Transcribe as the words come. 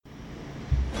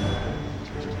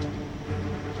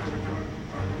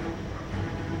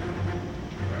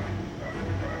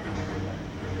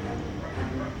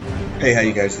Hey, how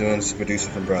you guys doing? This is producer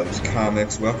from Brothers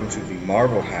Comics. Welcome to the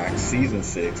Marvel Hacks Season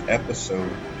 6, Episode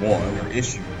 1, or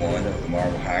Issue 1 of the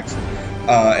Marvel Hacks.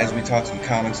 As we talk some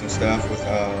comics and stuff with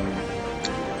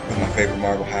my favorite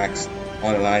Marvel Hacks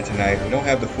on the line tonight. We don't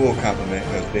have the full complement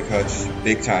because Big Hutch,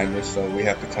 big timer, so we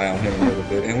have to clown him a little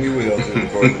bit, and we will through the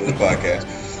course of this podcast.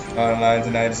 On the line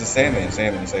tonight is the Sandman.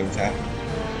 Sandman, say what's happening.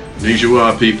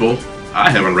 Konnichiwa, people. I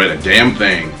haven't read a damn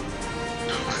thing.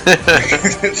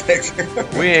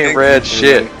 We ain't read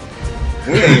shit.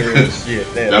 We ain't read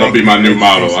shit. That'll be my new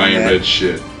motto. I ain't read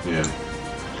shit. Yeah.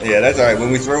 Yeah, that's all right.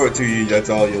 When we throw it to you, that's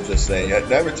all you'll just say.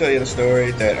 Did I ever tell you the story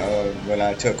that when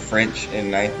I took French in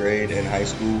 9th grade in high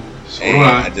school? So and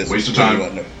I just waste of time.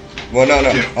 Well, no.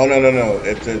 Yeah. Oh, no.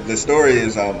 The story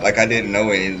is like I didn't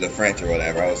know any of the French or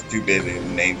whatever. I was too busy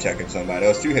name checking somebody. I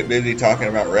was too busy talking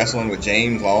about wrestling with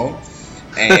James Long.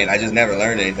 And I just never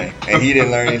learned anything. And he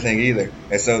didn't learn anything either.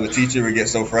 And so the teacher would get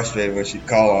so frustrated when she'd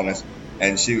call on us.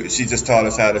 And she just taught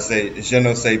us how to say, je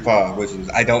ne sais pas, which is,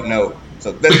 I don't know.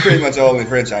 So that's pretty much all in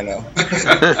French I know.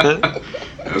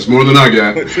 That's more than I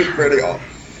got. Which is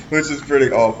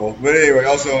pretty awful. But anyway,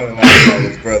 also on the line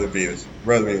is Brother Beavis.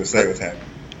 Brother Beavis, say what's happening.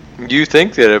 You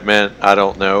think that it meant, I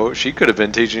don't know. She could have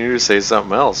been teaching you to say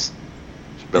something else.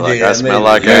 She'd be like, yeah, I smell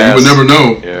like ass. You would never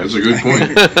know. Yeah. That's a good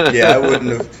point. Yeah, I wouldn't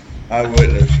have.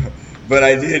 But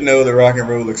I did know the Rock and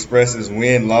Roll Express's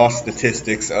win-loss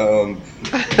statistics very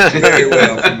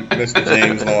well from Mr.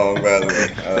 James Long, by the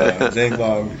way. James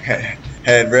Long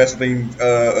had wrestling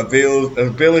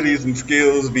abilities and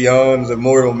skills beyond the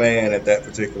mortal man at that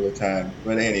particular time.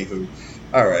 But anywho,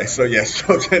 all right. So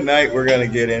tonight we're gonna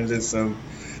get into some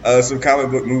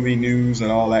comic book movie news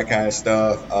and all that kind of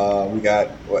stuff. We got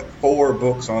 4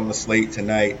 books on the slate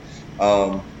tonight.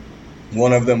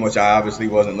 One of them, which I obviously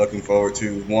wasn't looking forward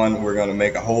to. One we're going to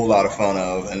make a whole lot of fun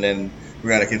of, and then we're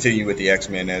going to continue with the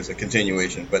X-Men as a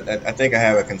continuation. But I think I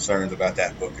have concerns about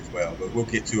that book as well. But we'll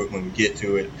get to it when we get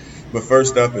to it. But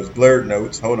first up is Blurred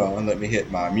Notes. Hold on, let me hit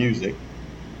my music.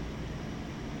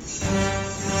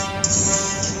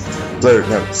 Blurred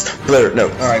Notes.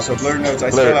 All right, so Blurred Notes.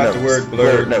 I spell out the word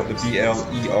blurred, the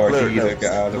B-L-E-R-D.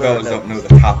 The fellas don't know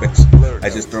the topics. I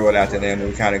just throw it out to them,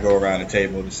 and we kind of go around the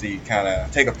table to see, kind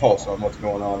of take a pulse on what's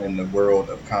going on in the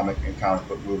world of comic and comic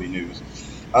book movie news.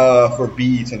 For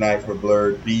B tonight, for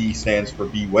Blurred, B stands for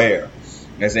Beware.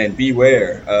 As in,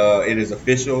 beware. It is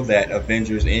official that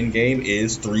Avengers Endgame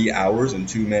is 3 hours and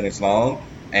 2 minutes long,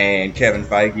 and Kevin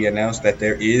Feige announced that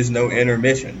there is no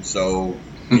intermission. So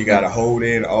you got to hold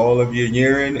in all of your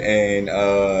urine and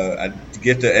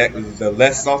get the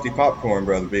less salty popcorn,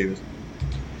 Brother Beavis.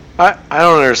 I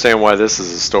don't understand why this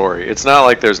is a story. It's not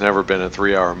like there's never been a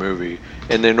 3-hour movie,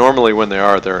 and then normally when there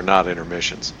are not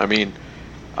intermissions. I mean,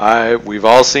 we've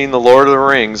all seen The Lord of the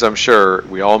Rings, I'm sure.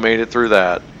 We all made it through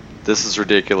that. This is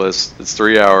ridiculous. It's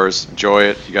 3 hours. Enjoy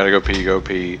it. You got to go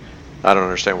pee. I don't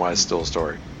understand why it's still a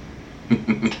story.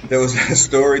 There was a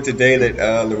story today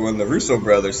that when the Russo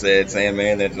brothers said,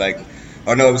 Sandman, that it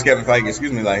was Kevin Feige,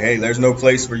 excuse me, hey, there's no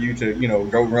place for you to,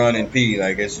 go run and pee.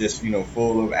 It's just,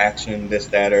 full of action, this,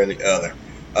 that, or the other.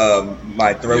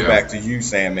 My throwback to you,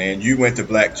 Sandman, you went to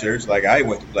black church like I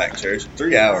went to black church.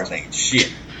 3 hours ain't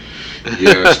shit.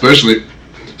 Yeah, especially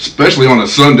on a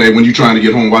Sunday when you're trying to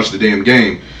get home and watch the damn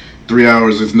game. 3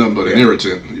 hours is nothing but an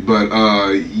irritant. But,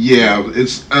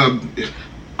 it's...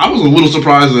 I was a little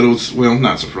surprised that it was, well,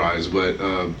 not surprised, but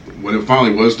when it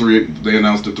finally was they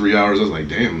announced it 3 hours, I was like,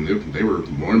 damn, they were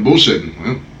more than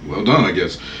bullshitting. Well done, I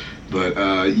guess. But,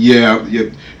 and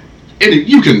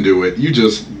you can do it.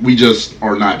 We just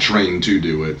are not trained to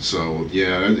do it. So,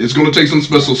 yeah, it's going to take some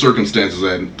special circumstances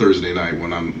that Thursday night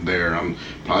when I'm there. I'm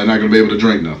probably not going to be able to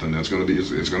drink nothing. It's going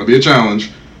to be a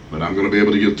challenge, but I'm going to be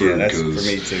able to get through. Yeah, that's for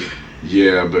me, too.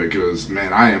 Yeah, because,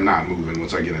 man, I am not moving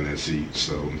once I get in that seat.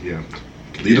 So, yeah.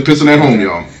 Leave the pissing at home,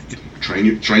 y'all. Train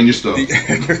your stuff.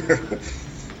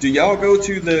 Do y'all go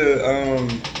to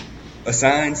the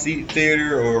assigned seat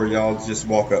theater, or y'all just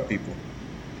walk up people?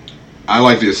 I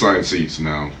like the assigned seats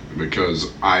now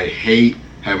because I hate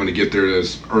having to get there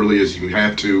as early as you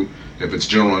have to if it's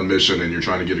general admission and you're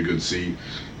trying to get a good seat,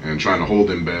 and trying to hold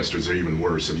them bastards are even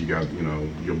worse if you got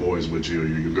your boys with you or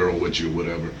your girl with you,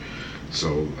 whatever.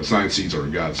 So assigned seats are a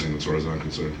godsend as far as I'm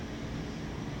concerned.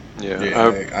 Yeah,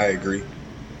 I agree.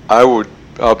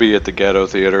 I'll be at the ghetto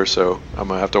theater, so I'm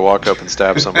going to have to walk up and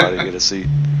stab somebody to get a seat.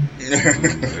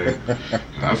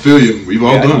 I feel you. We've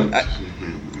all done it.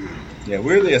 Yeah,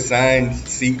 we're the assigned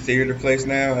seat theater place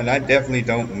now, and I definitely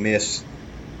don't miss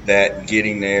that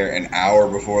getting there an hour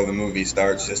before the movie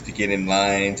starts just to get in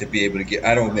line to be able to get.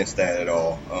 I don't miss that at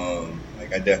all.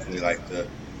 I definitely like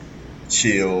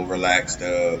chill, relaxed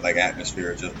like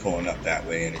atmosphere just pulling up that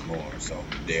way anymore. So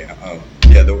yeah,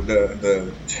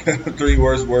 the 3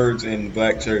 worst words in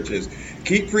black church is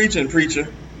keep preaching, preacher.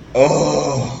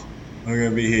 Oh, we're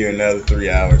gonna be here another 3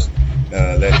 hours.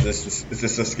 It's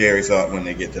just a scary thought when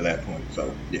they get to that point.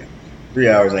 So yeah, 3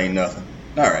 hours ain't nothing.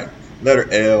 All right,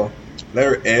 letter L.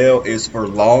 Letter L is for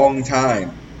long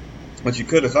time. What you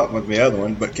could have thought was the other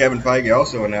one, but Kevin Feige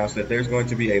also announced that there's going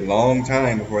to be a long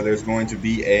time before there's going to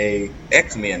be a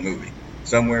X-Men movie.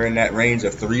 Somewhere in that range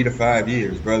of 3 to 5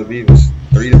 years. Brother Beavis,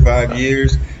 3 to 5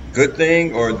 years, good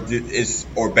thing or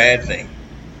bad thing?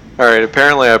 All right,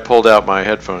 apparently I pulled out my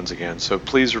headphones again, so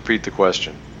please repeat the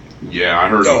question. Yeah, I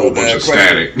heard a whole bunch of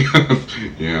static.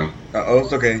 Yeah.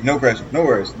 It's okay. No question. No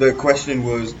worries. The question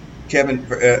was,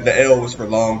 the L was for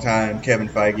long time. Kevin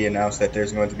Feige announced that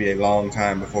there's going to be a long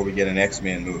time before we get an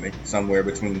X-Men movie, somewhere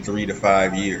between 3 to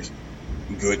 5 years.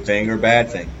 Good thing or bad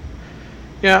thing?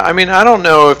 Yeah, I mean, I don't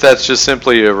know if that's just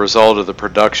simply a result of the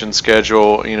production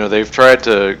schedule. You know, they've tried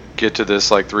to get to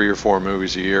this like 3 or 4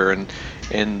 movies a year,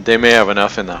 and they may have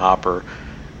enough in the hopper.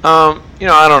 You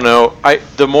know, I don't know.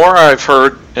 The more I've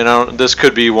heard, and this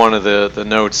could be one of the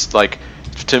notes, like,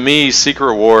 to me,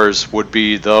 Secret Wars would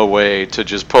be the way to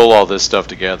just pull all this stuff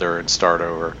together and start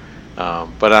over.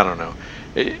 But I don't know.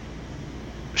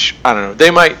 I don't know. They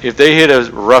might, if they hit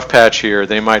a rough patch here,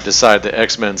 they might decide that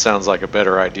X-Men sounds like a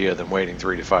better idea than waiting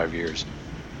 3 to 5 years.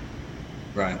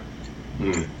 Right.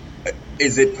 Mm.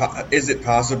 Is it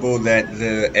possible that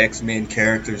the X-Men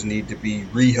characters need to be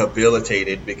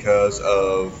rehabilitated because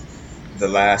of the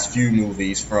last few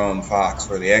movies from Fox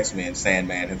for the X-Men,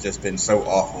 Sandman, have just been so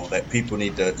awful that people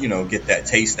need to, get that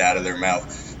taste out of their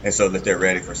mouth, and so that they're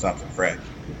ready for something fresh?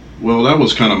 Well, that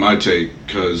was kind of my take,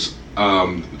 because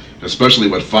especially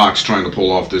with Fox trying to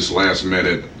pull off this last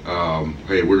minute,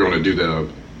 hey, we're going to do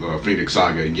the Phoenix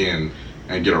Saga again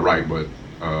and get it right, but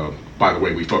by the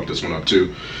way, we fucked this one up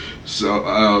too.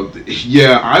 So,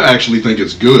 yeah, I actually think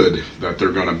it's good that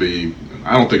they're going to be,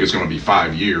 I don't think it's going to be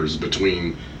 5 years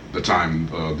between the time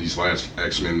these last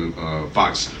X-Men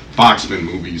Foxmen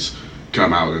movies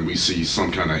come out and we see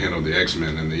some kind of hint of the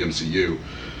X-Men in the MCU.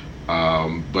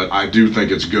 But I do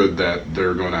think it's good that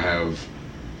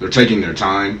they're taking their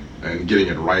time and getting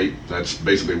it right. That's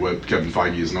basically what Kevin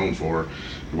Feige is known for,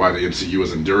 why the MCU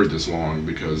has endured this long,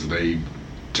 because they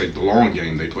take the long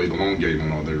game. They play the long game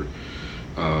on all their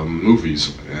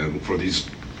movies and for these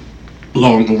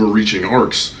long overreaching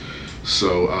arcs.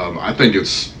 So I think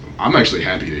I'm actually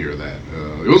happy to hear that.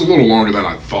 It was a little longer than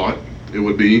I thought it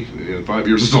would be. 5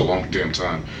 years is a long damn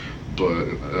time, but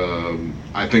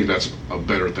I think that's a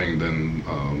better thing than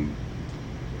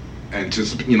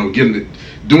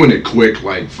doing it quick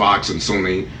like Fox and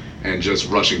Sony and just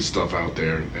rushing stuff out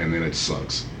there and then it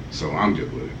sucks. So I'm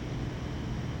good with it.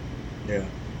 Yeah.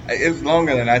 It was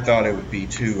longer than I thought it would be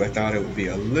too. I thought it would be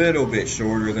a little bit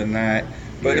shorter than that.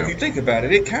 But if you think about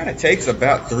it, it kind of takes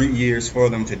about 3 years for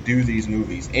them to do these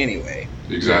movies anyway.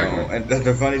 Exactly. And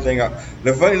the funny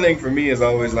thing for me is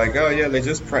always like, oh yeah, they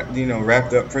just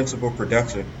wrapped up principal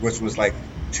production, which was like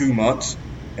 2 months,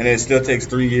 and it still takes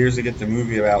 3 years to get the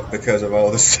movie out because of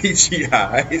all the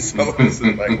CGI. So it's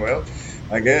like, well,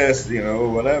 I guess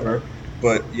whatever.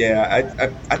 But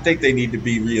yeah, I think they need to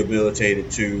be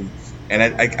rehabilitated too. And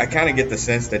I kind of get the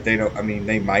sense that they don't. I mean,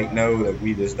 they might know that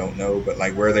we just don't know. But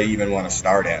like, where they even want to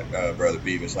start at, Brother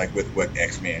Beavis, like with what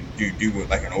X-Men do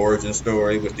like an origin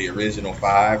story with the original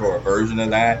 5 or a version of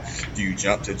that? Do you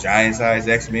jump to Giant Size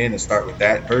X-Men and start with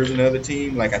that version of the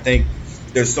team? Like, I think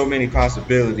there's so many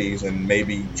possibilities, and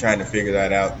maybe trying to figure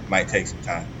that out might take some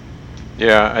time.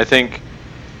 Yeah, I think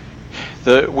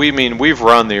we've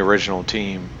run the original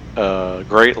team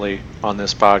greatly on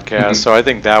this podcast, so I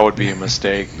think that would be a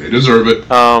mistake. They deserve it.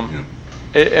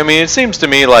 It seems to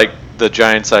me like the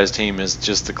giant size team is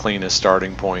just the cleanest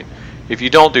starting point. If you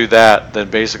don't do that,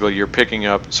 then basically you're picking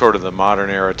up sort of the modern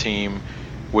era team,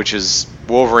 which is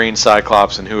Wolverine,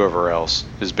 Cyclops, and whoever else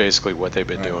is basically what they've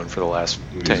been doing for the last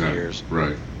 10 years.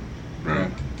 Right. Yeah.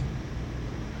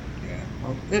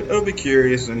 Well, it'll be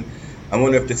curious, and I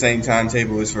wonder if the same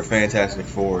timetable is for Fantastic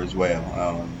Four as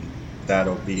well.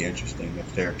 That'll be interesting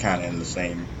if they're kind of in the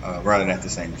same, running at the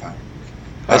same time.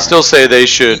 I still say they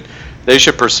should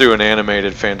pursue an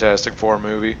animated Fantastic Four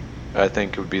movie. I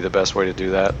think it would be the best way to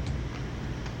do that.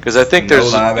 Because I think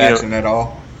there's no live action at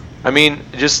all. I mean,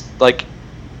 just like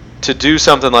to do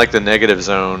something like the Negative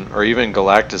Zone or even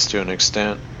Galactus to an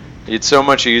extent, it's so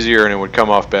much easier and it would come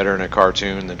off better in a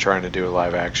cartoon than trying to do a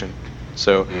live action.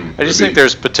 So I just think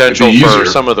there's potential for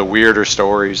some of the weirder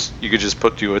stories. You could just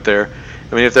do it there.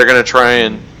 I mean, if they're going to try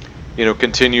and,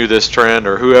 continue this trend,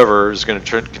 or whoever is going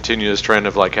to continue this trend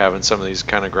of like having some of these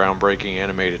kind of groundbreaking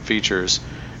animated features,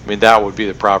 I mean, that would be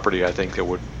the property I think that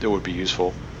would be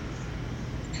useful.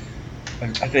 I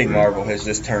think Marvel has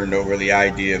just turned over the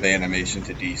idea of animation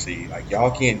to DC. Like, y'all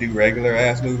can't do regular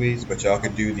ass movies, but y'all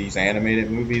can do these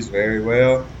animated movies very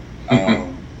well.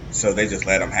 So they just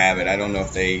let them have it. I don't know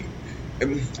if they. I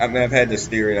mean, I've had this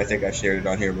theory, and I think I shared it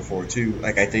on here before too.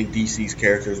 Like, I think DC's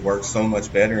characters work so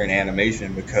much better in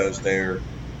animation because they're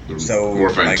so more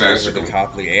like over the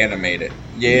toply animated.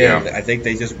 Yeah, I think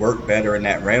they just work better in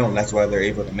that realm. That's why they're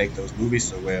able to make those movies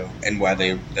so well, and why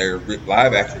their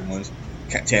live action ones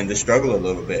tend to struggle a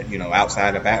little bit,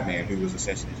 outside of Batman, who was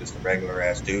essentially just a regular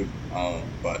ass dude.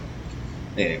 But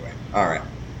anyway, all right.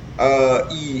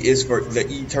 E is for the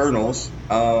Eternals.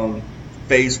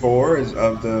 Phase 4 is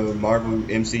of the Marvel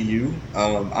MCU.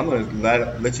 I'm going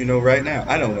to let you know right now,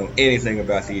 I don't know anything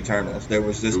about the Eternals. There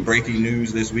was this breaking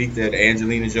news this week that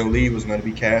Angelina Jolie was going to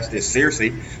be cast as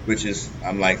Cersei, which is,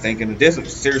 I'm like thinking of this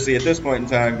Cersei at this point in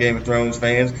time, Game of Thrones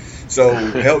fans. So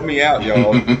help me out,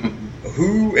 y'all.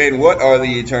 Who and what are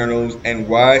the Eternals, and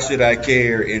why should I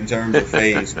care in terms of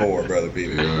Phase 4, Brother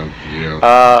Beaver?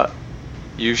 Yeah.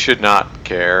 You should not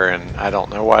care, and I don't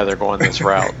know why they're going this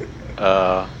route.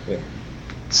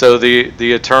 So the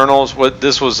Eternals,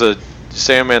 this was a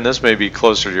Sandman. This may be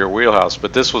closer to your wheelhouse,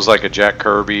 but this was like a Jack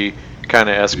Kirby kind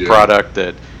of esque product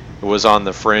that was on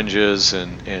the fringes,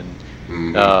 and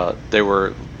they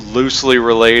were loosely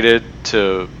related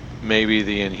to maybe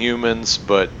the Inhumans,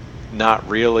 but not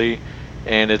really.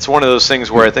 And it's one of those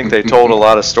things where I think they told a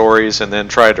lot of stories and then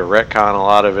tried to retcon a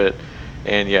lot of it.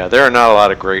 And yeah, there are not a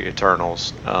lot of great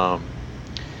Eternals. No.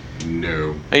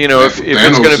 If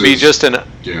it's going to be just an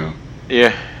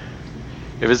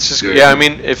if it's just I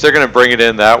mean, if they're going to bring it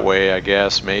in that way, I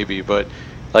guess maybe. But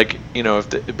like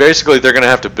if basically they're going to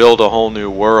have to build a whole new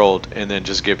world and then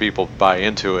just get people to buy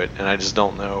into it, and I just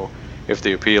don't know if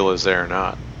the appeal is there or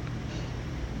not.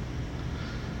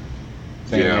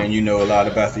 And you know a lot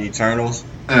about the Eternals?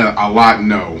 A lot,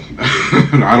 no.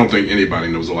 I don't think anybody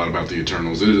knows a lot about the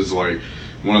Eternals. It is like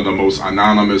one of the most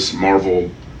anonymous Marvel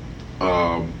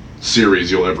series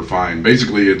you'll ever find.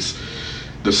 Basically, it's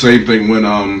the same thing when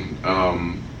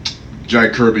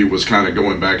Jack Kirby was kind of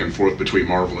going back and forth between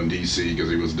Marvel and DC because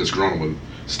he was disgruntled with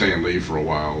Stan Lee for a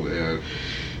while.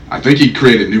 I think he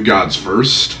created New Gods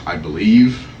first, I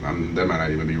believe. That might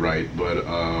not even be right, but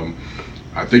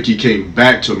I think he came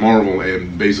back to Marvel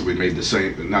and basically made the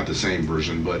same, not the same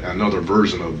version, but another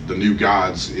version of the New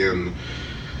Gods in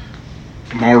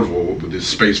Marvel with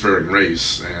this spacefaring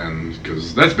race, and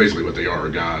because that's basically what they are,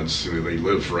 gods. They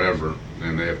live forever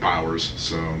and they have powers.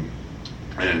 So,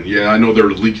 and I know they're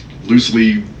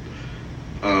loosely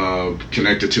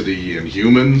connected to the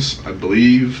Inhumans, I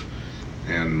believe,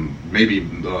 and maybe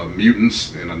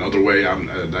mutants in another way.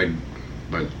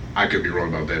 But I could be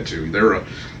wrong about that too.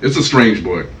 It's a strange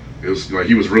book. It was like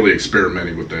he was really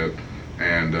experimenting with that,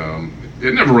 and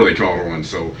it never really caught on.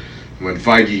 So when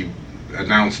Feige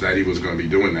announced that he was going to be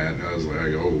doing that, I was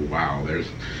like, oh wow, there's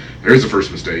the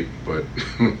first mistake, but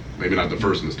maybe not the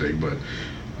first mistake, but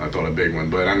I thought a big one.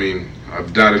 But I mean,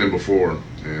 I've doubted him before,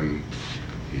 and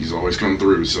he's always come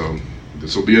through. So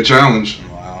this will be a challenge.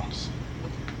 Wow.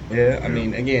 Yeah, I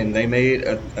mean, again, they made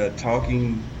a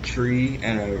talking tree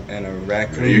and a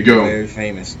raccoon. There you go. Very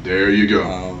famous. There you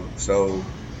go. So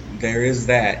there is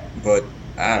that, but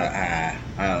I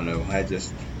don't know. Like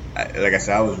I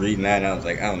said, I was reading that and I was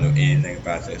like, I don't know anything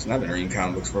about this. And I've been reading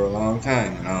comic books for a long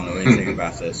time and I don't know anything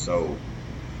about this. So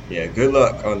yeah, good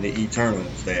luck on the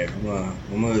Eternals there. I'm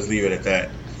gonna just leave it at that.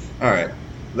 All right.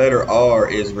 Letter R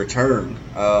is Return.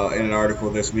 In an article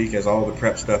this week, as all the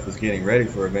prep stuff is getting ready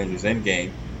for Avengers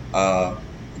Endgame,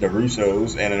 the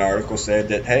Russos in an article said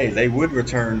that, hey, they would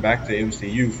return back to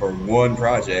MCU for one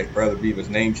project. Brother Beavis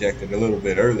name checked it a little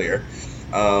bit earlier.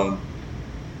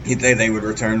 They would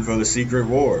return for the Secret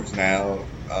Wars. Now,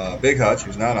 Big Hutch,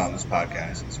 who's not on this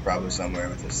podcast, is probably somewhere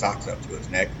with his socks up to his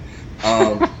neck.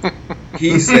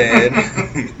 He said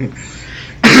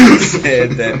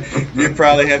that you'd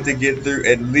probably have to get through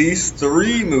at least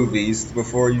 3 movies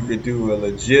before you could do a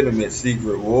legitimate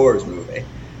Secret Wars movie.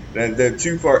 The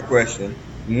two-part question.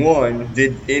 One,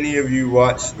 did any of you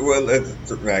watch, well, I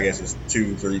guess it's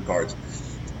 2-3 parts.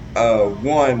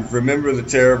 One, remember the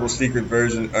terrible Secret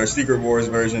Wars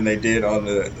version they did on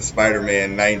the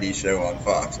Spider-Man 90 show on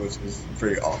Fox, which was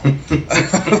pretty awful.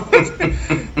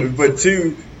 But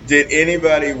 2, did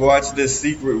anybody watch this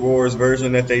Secret Wars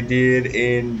version that they did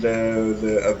in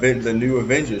the new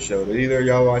Avengers show? Did either of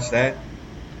y'all watch that?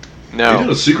 No. They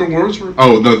did a Secret Wars version?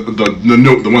 Oh,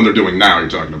 the one they're doing now you're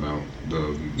talking about.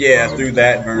 through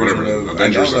that version whatever, of Avengers I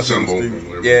don't know if it was Assemble. through-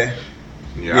 Whatever. Yeah,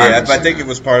 Yeah, I think it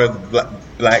was part of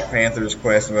Black Panther's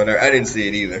quest or whatever. I didn't see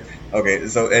it either. Okay,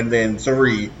 so and then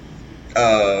 3,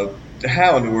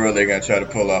 how in the world are they gonna try to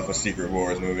pull off a Secret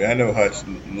Wars movie? I know Hutch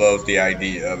loves the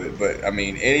idea of it, but I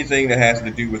mean anything that has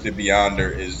to do with the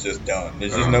Beyonder is just done.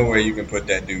 There's just no way you can put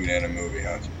that dude in a movie,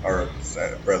 Hutch or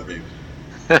Brother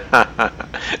Beavis.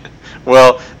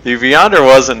 Well, the Beyonder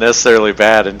wasn't necessarily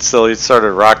bad until he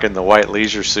started rocking the white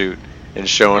leisure suit and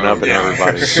showing up in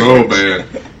everybody's. So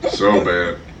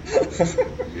bad.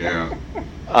 Yeah.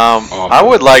 I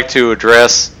would like to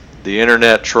address the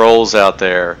internet trolls out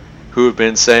there who have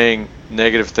been saying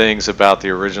negative things about the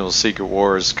original Secret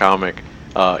Wars comic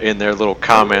in their little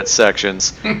comment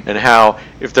sections, and how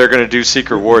if they're going to do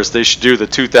Secret Wars, they should do the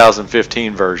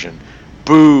 2015 version.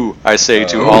 Boo! I say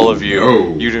to all of you,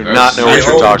 no, you do not know what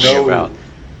you're talking about.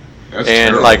 That's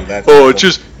And terrible.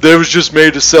 they was just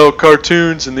made to sell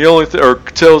cartoons and the only or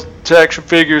tell action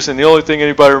figures, and the only thing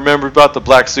anybody remembered about the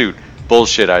black suit.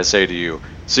 Bullshit! I say to you,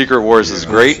 Secret Wars is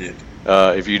great.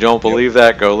 If you don't believe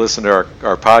that, go listen to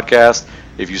our podcast.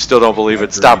 If you still don't believe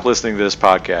it, stop listening to this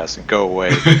podcast and go away.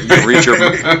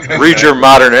 read your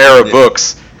modern era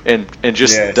books and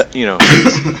just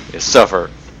suffer.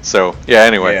 So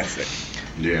anyway.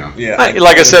 Yeah.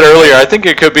 Like I said earlier, I think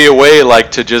it could be a way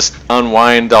to just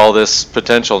unwind all this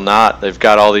potential knot. They've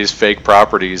got all these fake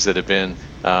properties that have been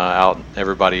out in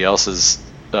everybody else's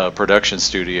production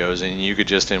studios, and you could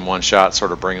just in one shot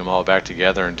sort of bring them all back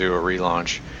together and do a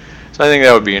relaunch. So I think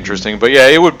that would be interesting. But yeah,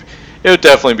 it would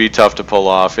definitely be tough to pull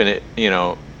off, and it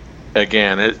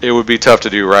would be tough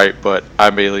to do right. But I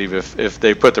believe if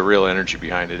they put the real energy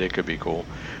behind it, it could be cool.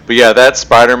 But yeah, that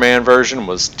Spider-Man version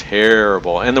was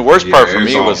terrible. And the worst part for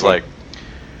me was I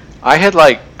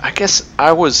guess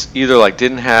I was either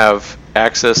didn't have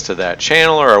access to that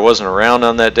channel, or I wasn't around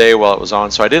on that day while it was on,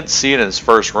 so I didn't see it in its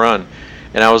first run.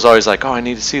 And I was always like, oh, I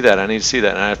need to see that.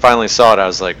 And I finally saw it. I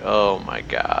was like, oh my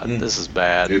God, this is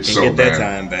bad. It's Can't so get bad. that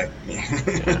time back.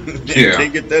 Yeah.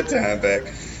 Can't get that time back.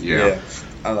 Yeah.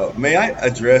 May I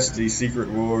address the Secret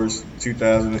Wars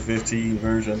 2015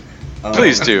 version?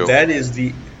 Please do. That is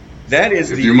the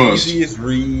easiest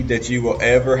read that you will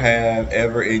ever have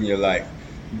ever in your life.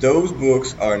 Those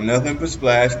books are nothing but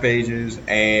splash pages,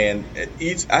 and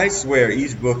I swear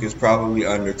each book is probably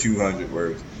under 200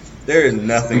 words. There is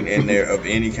nothing in there of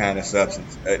any kind of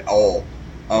substance at all.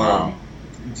 Wow.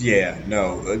 Yeah,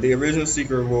 no. The original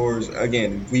Secret Wars,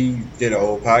 again, we did a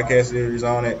whole podcast series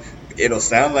on it. It'll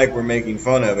sound like we're making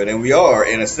fun of it, and we are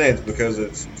in a sense, because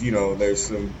it's, there's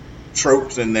some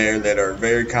tropes in there that are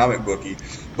very comic booky.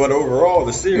 But overall,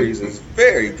 the series is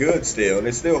very good still, and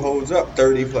it still holds up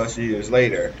 30 plus years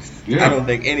later. Yeah. I don't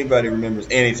think anybody remembers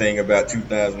anything about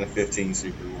 2015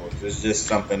 Secret Wars. It's just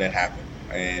something that happened.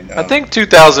 And I think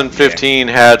 2015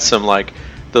 had some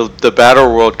the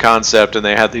Battle World concept, and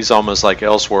they had these almost like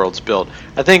Elseworlds built.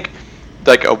 I think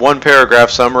a one paragraph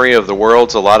summary of the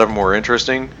worlds, a lot of them were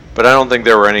interesting, but I don't think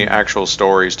there were any actual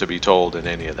stories to be told in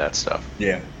any of that stuff.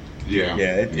 Yeah.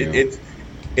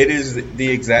 It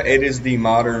is the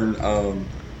modern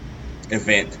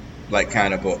event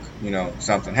kind of book.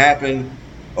 Something happened.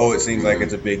 Oh, it seems like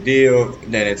it's a big deal.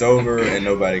 Then it's over and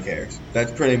nobody cares.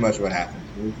 That's pretty much what happened.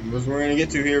 Which we're going to get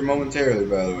to here momentarily,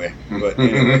 by the way. But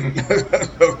anyway,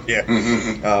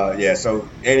 So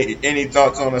any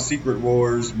thoughts on a Secret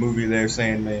Wars movie there,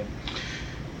 Sandman?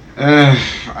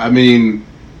 I mean,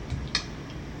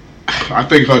 I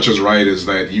think Hutch is right. Is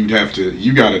that you got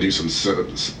to do some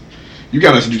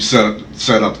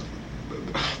set up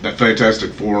that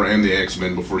Fantastic Four and the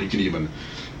X-Men before you can even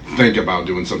think about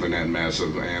doing something that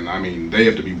massive. And I mean, they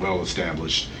have to be well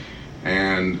established.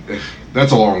 And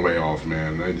that's a long way off,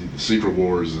 man. Secret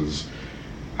Wars is,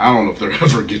 I don't know if they'll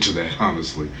ever get to that,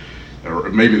 honestly. Or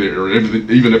maybe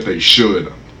even if they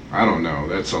should, I don't know.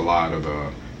 That's a lot of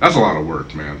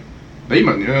work, man. They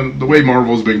might, the way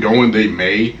Marvel's been going, they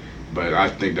may, but I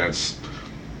think that's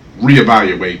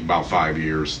reevaluate about 5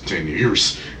 years, 10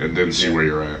 years, and then see where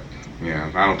you're at.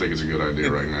 Yeah, I don't think it's a good idea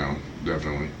right now,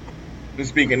 definitely.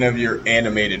 Speaking of your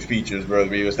animated features, Brother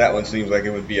Beavis, that one seems like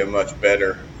it would be a much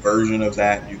better version of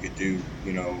that. You could do,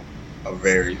 a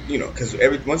very, because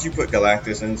once you put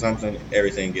Galactus in something,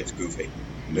 everything gets goofy.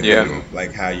 Yeah.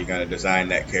 Like how you're going to design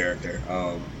that character.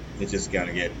 It's just going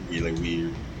to get really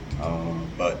weird.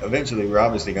 But eventually, we're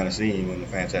obviously going to see him when the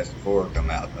Fantastic Four come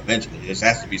out. Eventually. There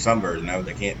has to be some version of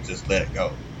it. They can't just let it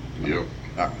go. Yep.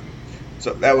 All right.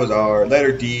 So that was our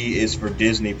letter D is for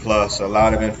Disney Plus. A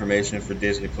lot of information for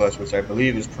Disney Plus, which I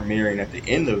believe is premiering at the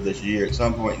end of this year at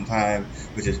some point in time,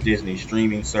 which is Disney's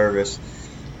streaming service.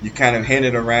 you kind of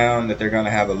hinted around that they're going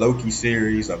to have a Loki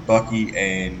series, a Bucky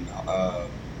and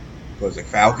was it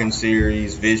Falcon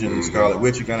series, Vision and Scarlet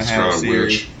Witch are going to have a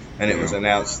series. And it was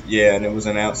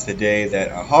announced, today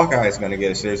that Hawkeye is going to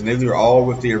get a series, and these are all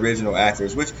with the original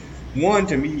actors, which one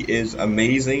to me is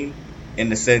amazing in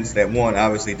the sense that one,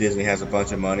 obviously Disney has a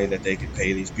bunch of money that they could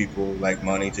pay these people like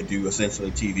money to do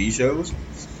essentially TV shows,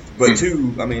 but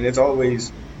two, I mean, it's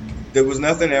always, there was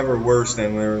nothing ever worse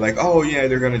than when they were like, oh yeah,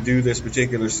 they're going to do this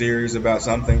particular series about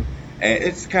something. And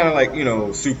it's kind of like,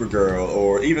 Supergirl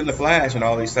or even The Flash and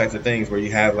all these types of things where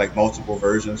you have like multiple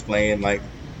versions playing like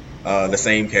the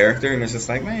same character, and it's just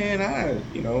like, man,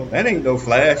 that ain't no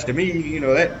Flash to me.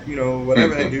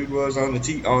 Whatever that dude was on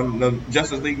the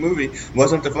Justice League movie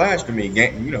wasn't the Flash to me.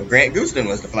 Grant Gustin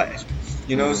was the Flash.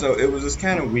 So it was just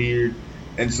kind of weird.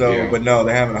 And so, but no,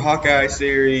 they're having a Hawkeye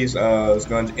series. It's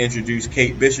going to introduce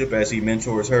Kate Bishop as he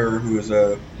mentors her, who is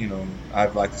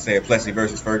I'd like to say a Plessy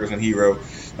versus Ferguson hero,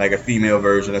 like a female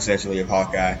version essentially of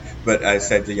Hawkeye. But I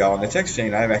said to y'all in the text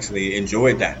chain, I've actually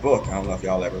enjoyed that book. I don't know if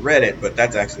y'all ever read it, but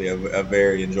that's actually a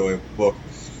very enjoyable book.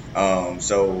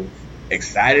 So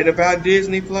excited about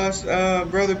Disney Plus,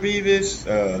 Brother Beavis,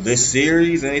 this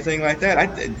series, anything like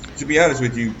that. To be honest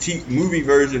with you, movie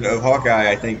version of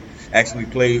Hawkeye, I think,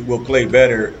 actually will play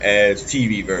better as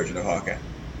TV version of Hawkeye.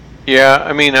 Yeah,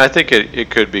 I mean, I think it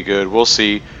could be good. We'll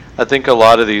see. I think a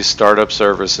lot of these startup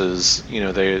services,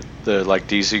 the like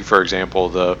DC, for example,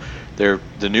 the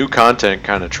new content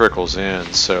kind of trickles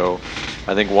in. So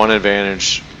I think one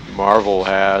advantage Marvel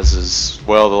has is,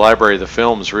 well, the library of the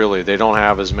films, really, they don't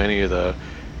have as many of the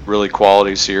really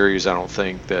quality series, I don't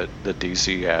think, that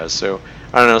DC has. So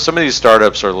I don't know, some of these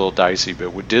startups are a little dicey,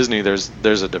 but with Disney, there's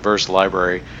a diverse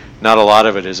library. Not a lot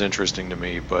of it is interesting to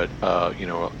me, but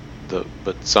but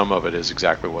some of it is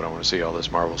exactly what I want to see, all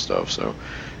this Marvel stuff. So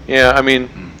yeah, I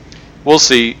mean, we'll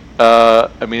see.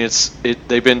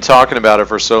 They've been talking about it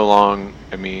for so long.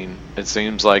 I mean, it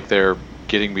seems like they're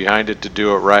getting behind it to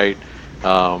do it right,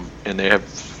 and they have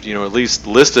at least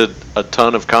listed a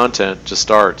ton of content to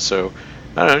start. So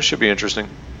I don't know, it should be interesting.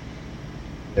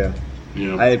 Yeah.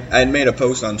 I had made a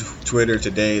post on Twitter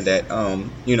today that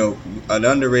an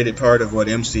underrated part of what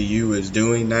MCU is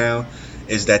doing now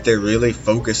is that they're really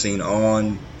focusing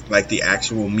on like the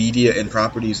actual media and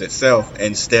properties itself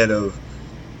instead of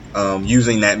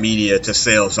using that media to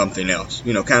sell something else.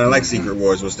 Kind of like Secret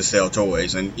Wars was to sell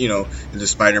toys, and the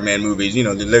Spider-Man movies.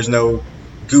 There's no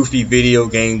goofy video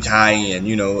game tie-in.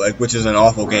 Which is an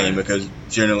awful game because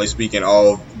generally speaking,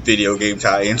 all video game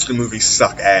tie-ins to movies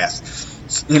suck ass.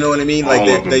 You know what I mean?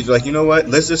 Like they're like, you know what?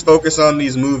 Let's just focus on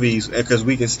these movies because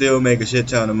we can still make a shit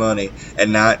ton of money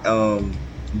and not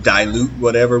dilute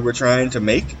whatever we're trying to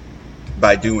make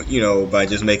by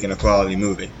just making a quality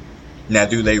movie. Now,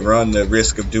 do they run the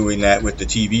risk of doing that with the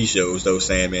TV shows, though,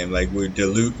 Sandman? Like, we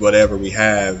dilute whatever we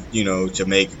have, to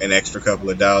make an extra couple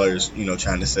of dollars,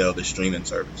 trying to sell the streaming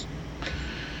service.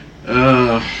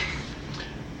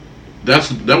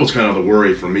 That was kind of the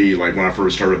worry for me, like when I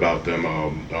first heard about them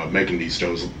making these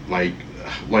shows, like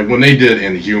when they did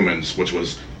Inhumans, which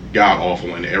was god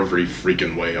awful in every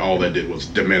freaking way. All that did was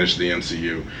diminish the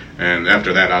MCU, and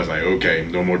after that, I was like, okay,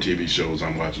 no more TV shows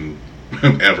I'm watching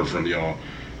ever from y'all.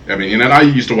 I mean, and I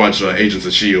used to watch Agents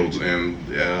of S.H.I.E.L.D.,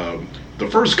 and the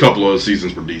first couple of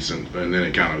seasons were decent, and then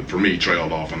it kind of, for me,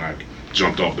 trailed off, and I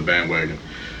jumped off the bandwagon.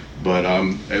 But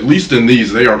at least in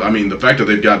these, they are. I mean, the fact that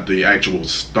they've got the actual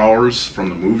stars from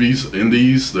the movies in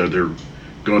these, they're going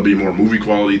to be more movie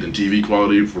quality than TV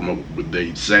quality, from what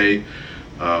they say.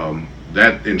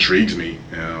 That intrigues me.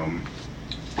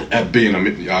 At being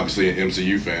obviously an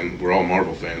MCU fan, we're all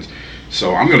Marvel fans,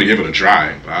 so I'm going to give it a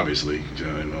try. Obviously,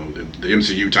 the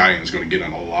MCU tie-in is going to get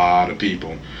on a lot of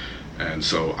people, and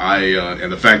so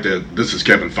and the fact that this is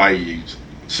Kevin Feige's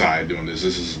side doing this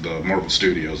is the Marvel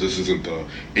Studios. This isn't the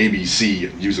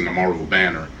ABC using the Marvel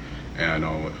banner, as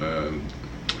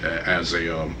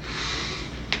a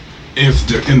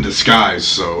in disguise.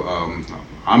 So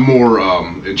I'm more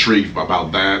intrigued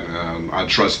about that. I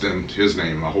trust his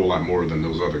name a whole lot more than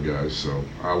those other guys. So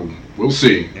we'll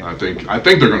see. I think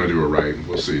they're going to do it right.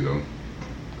 We'll see though.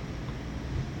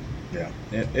 Yeah,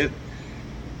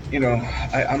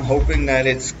 I'm hoping that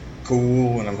it's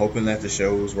cool, and I'm hoping that the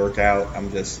shows work out.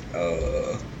 I'm just, I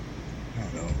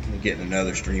don't know, getting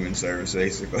another streaming service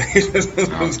basically.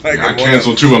 It's like I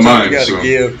canceled two of mine, so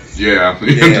give. Yeah,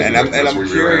 and I'm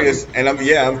curious,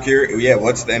 I'm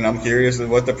curious. Yeah, I'm curious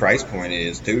what the price point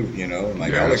is too.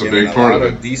 Like y'all are giving a lot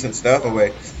of decent stuff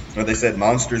away. But they said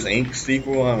Monsters Inc.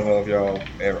 sequel. I don't know if y'all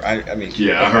ever. I mean,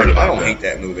 yeah, I heard about that. I don't hate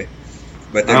that movie,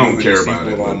 but they're moving the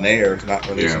sequel on there. It's not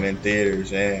releasing in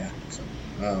theaters. Yeah, so,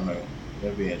 I don't know.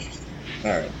 That'd be interesting.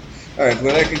 All right. All right.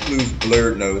 Well, that concludes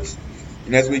Blurred Notes.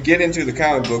 And as we get into the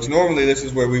comic books, normally this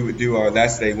is where we would do our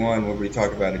That's Day One, where we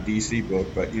talk about a DC book.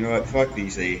 But you know what? Fuck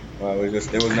DC. Well, there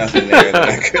was nothing there that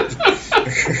I could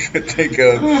think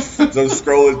of. So I'm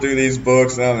scrolling through these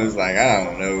books, and I'm just like, I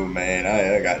don't know, man.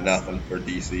 I got nothing for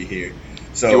DC here.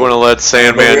 So you want to let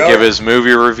Sandman give his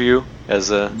movie review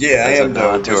as a I am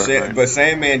though. Right. But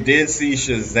Sandman did see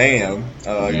Shazam.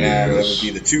 Now that would be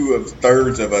the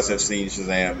thirds of us have seen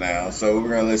Shazam now. So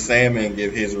we're gonna let Sandman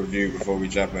give his review before we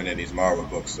jump into these Marvel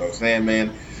books. So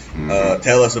Sandman,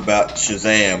 tell us about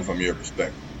Shazam from your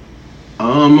perspective.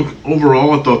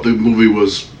 Overall, I thought the movie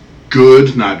was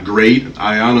good, not great.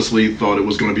 I honestly thought it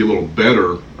was going to be a little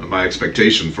better, my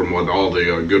expectation from what all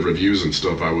the good reviews and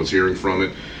stuff I was hearing from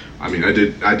it. I mean, I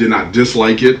did not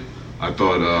dislike it. I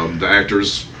thought the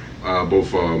actors,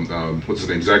 both what's his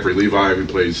name, Zachary Levi, who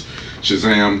plays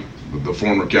Shazam, the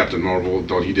former Captain Marvel,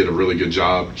 thought he did a really good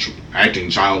job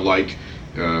acting childlike.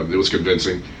 It was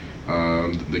convincing.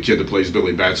 The kid that plays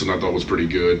Billy Batson, I thought was pretty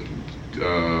good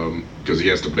because he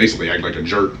has to basically act like a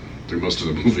jerk through most of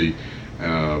the movie.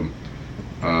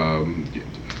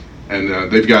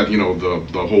 And they've got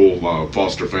the whole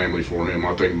foster family for him.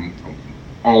 I think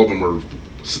all of them are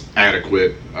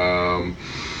adequate.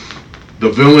 The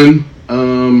villain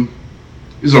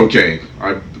is okay.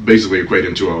 I basically equate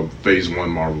him to a Phase 1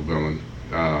 Marvel villain.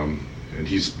 And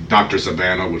he's Dr.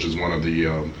 Savannah, which is one of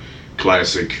the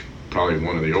classic, probably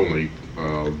one of the only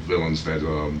villains that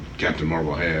Captain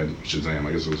Marvel had. Shazam,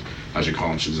 I guess I should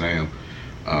call him Shazam.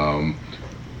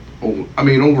 I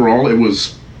mean, overall, it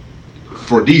was,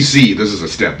 for DC, this is a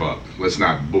step up. Let's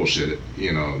not bullshit it.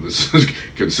 This is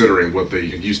considering what they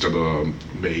used to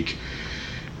make.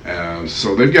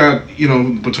 So they've got,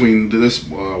 between this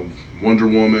Wonder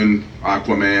Woman,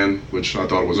 Aquaman, which I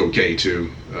thought was okay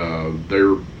too.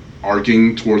 They're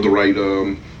arcing toward the right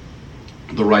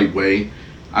way.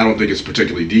 I don't think it's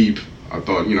particularly deep. I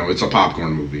thought, it's a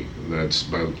popcorn movie.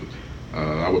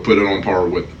 I would put it on par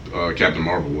with Captain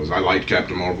Marvel was. I liked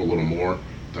Captain Marvel a little more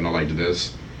than I liked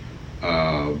this.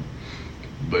 But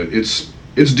it's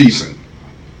decent.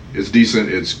 It's decent.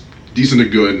 It's decent to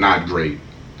good, not great.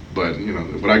 But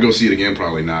would I go see it again?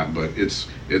 Probably not. But it's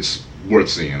worth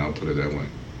seeing. I'll put it that way.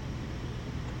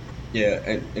 Yeah,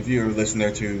 and if you're a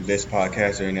listener to this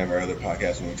podcast or any of our other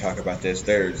podcasts, when we talk about this,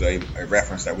 there's a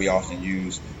reference that we often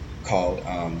use called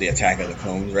the Attack of the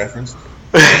Clones reference.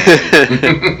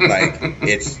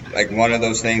 It's like one of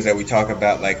those things that we talk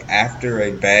about, like after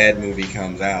a bad movie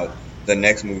comes out, the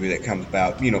next movie that comes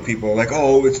about, people are like,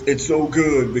 oh, it's so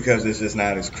good because it's just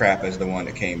not as crap as the one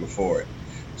that came before it.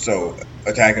 So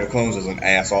Attack of the Clones is an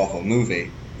ass-awful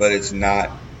movie, but it's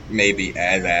not maybe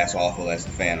as ass-awful as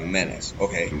The Phantom Menace.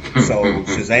 Okay, so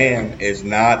Shazam is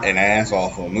not an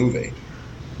ass-awful movie,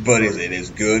 but is it as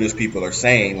good as people are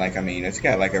saying? Like, I mean, it's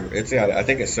got I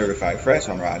think it's certified fresh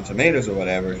on Rotten Tomatoes or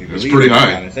whatever, if you believe pretty it,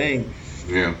 high. Kind of thing.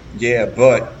 Yeah. Yeah,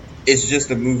 but it's just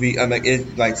a movie. I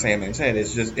mean, like Sandman said,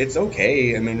 it's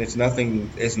okay. I mean, it's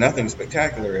nothing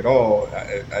spectacular at all.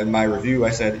 In my review, I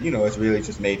said, it's really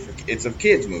just it's a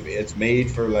kids movie. It's made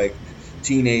for like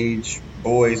teenage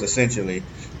boys essentially,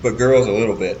 but girls a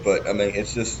little bit. But I mean,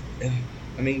 it's just,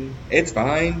 it's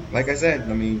fine. Like I said,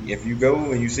 if you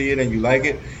go and you see it and you like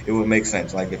it, it would make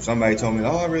sense. Like if somebody told me,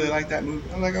 oh, I really like that movie,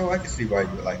 I'm like, oh, I can see why you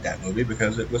would like that movie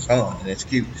because it was fun and it's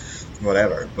cute.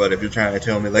 Whatever. But if you're trying to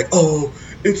tell me like, oh,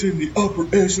 it's in the upper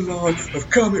echelon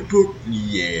of comic book,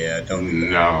 yeah, don't do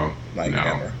that. No.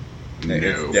 Ever. No.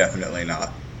 It's definitely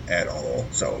not at all.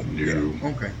 So No. Yeah,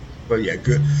 okay. But yeah,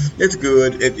 good. It's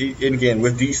good. And again,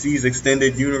 with DC's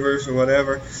extended universe or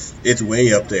whatever, it's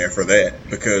way up there for that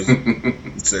because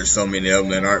there's so many of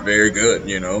them that aren't very good.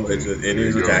 It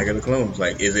is Attack of the Clones.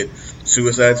 Like, is it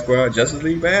Suicide Squad, Justice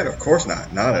League bad? Of course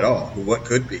not. Not at all. What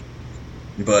could be?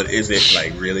 But is it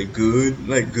like really good?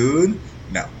 Like good?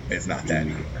 No, it's not that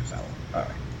either. So, all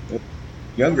right. Well,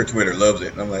 younger Twitter loves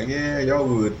it. And I'm like, yeah, y'all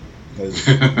would, because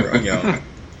we're young.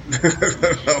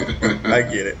 I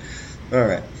get it.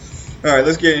 All right,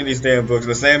 let's get into these damn books.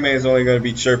 The Sandman is only going to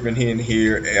be chirping in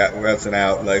here once and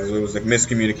out. Like, it was a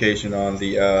miscommunication on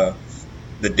the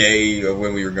day of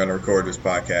when we were going to record this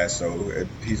podcast. So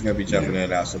he's going to be jumping in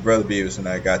and out. So Brother Beavis and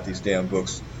I got these damn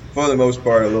books for the most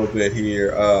part a little bit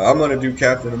here. I'm going to do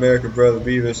Captain America, Brother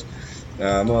Beavis.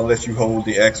 I'm going to let you hold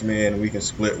the X-Men and we can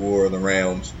split War of the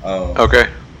Realms. Okay.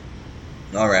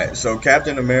 All right, so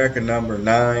Captain America number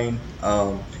 9.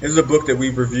 This is a book that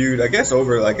we've reviewed, I guess,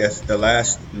 over the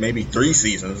last maybe 3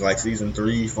 seasons, like season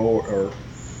 3, 4,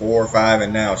 4, 5,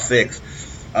 and now 6.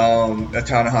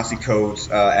 Ta-Nehisi Coates,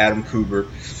 Adam Kubert.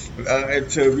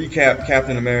 To recap,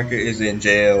 Captain America is in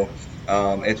jail.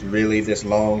 It's really this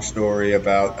long story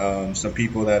about some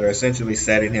people that are essentially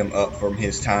setting him up from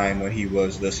his time when he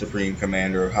was the Supreme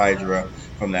Commander of Hydra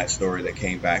from that story that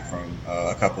came back from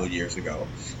a couple of years ago.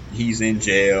 He's in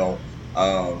jail.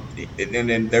 And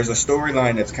then there's a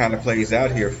storyline that's kind of plays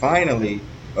out here finally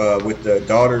with the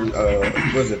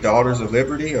Daughters of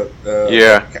Liberty?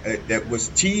 That was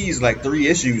teased like 3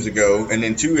 issues ago, and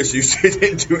then 2 issues they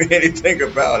didn't do anything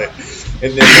about it.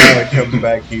 And then now it comes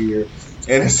back here.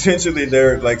 And essentially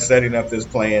they're like setting up this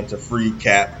plan to free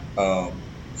Cap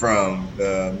from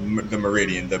the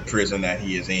Meridian, the prison that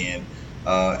he is in.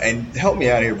 And help me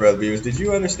out here, Brother Beavers. Did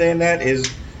you understand that?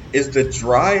 Is the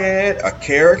Dryad a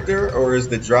character, or is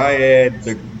the Dryad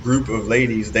the group of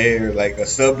ladies there, like a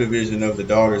subdivision of the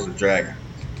Daughters of Dragon?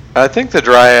 I think the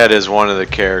Dryad is one of the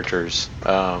characters,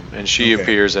 and she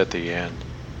appears at the end.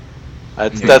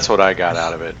 That's what I got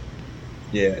out of it.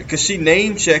 Yeah, because she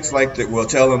name checks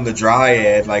tell them the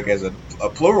Dryad, like as a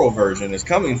plural version is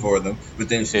coming for them, but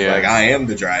then she's like, I am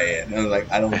the Dryad. And I was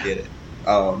like, I don't get it.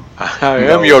 I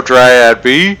am your Dryad,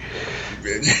 B.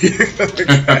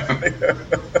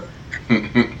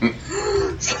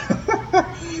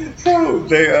 So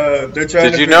they're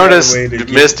trying. Did you notice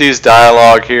Misty's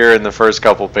dialogue here in the first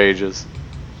couple pages?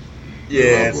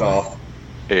 Yeah, it's off.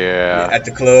 Yeah. At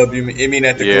the club, you mean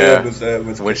at the club with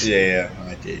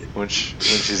I did. When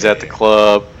she's at the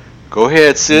club, go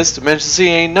ahead, sis. Emergency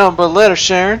ain't nothing but a letter,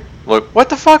 Sharon. Look, what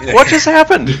the fuck? What just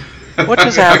happened? What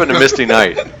just happened to Misty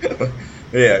Knight?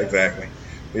 Yeah, exactly.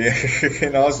 Yeah,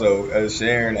 and also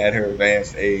Sharon at her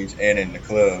advanced age and in the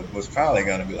club was probably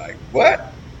gonna be like, "What?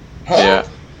 Huh? Yeah,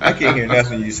 I can't hear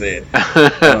nothing you said.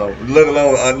 Let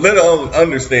alone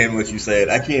understand what you said.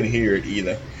 I can't hear it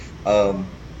either."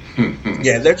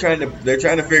 Yeah, they're trying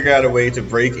to figure out a way to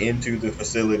break into the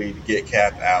facility to get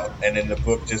Cap out, and then the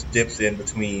book just dips in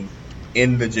between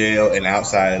in the jail and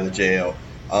outside of the jail.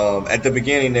 At the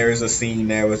beginning, there is a scene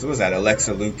there was that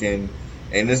Alexa Lukin,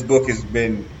 and this book has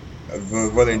been.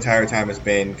 For the entire time it's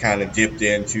been kind of dipped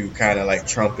into kind of like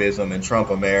Trumpism and Trump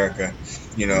America,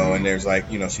 and there's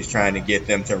she's trying to get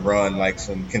them to run like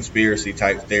some conspiracy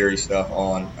type theory stuff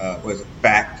on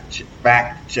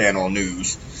Fact Channel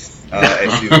News.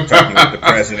 And she's talking with the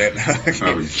president.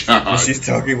 She's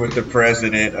talking with the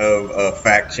president of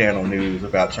Fact Channel News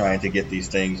about trying to get these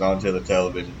things onto the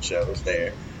television shows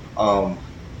there.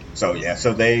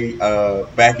 So they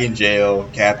back in jail,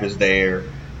 Cap is there.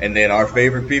 And then our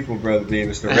favorite people, Brother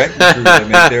Beavis, the Wrecking Crew, they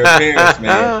make their appearance,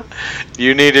 man.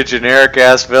 You need a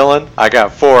generic-ass villain? I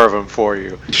got 4 of them for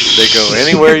you. They go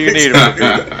anywhere you need them to be.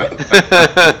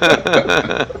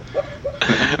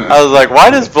 I was like, why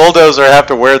does Bulldozer have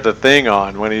to wear the thing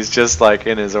on when he's just, like,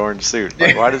 in his orange suit?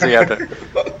 Like, why does he have to...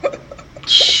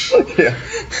 Yeah.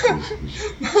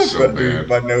 So bad.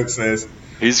 My note says...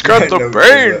 He's got the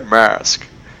Bane mask.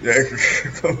 Yeah,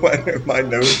 my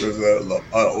note was an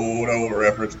old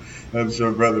reference. I'm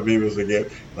sure Brother Beavis will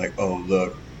get like, oh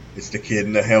look, it's the kid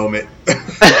in the helmet.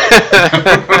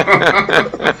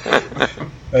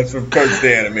 That's from Coach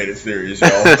the Animated Series, y'all.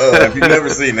 If you've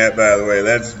never seen that, by the way,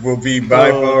 will be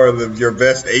by far your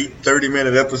best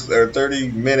 30-minute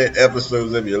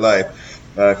episodes of your life.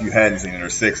 If you hadn't seen it,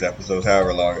 or 6 episodes,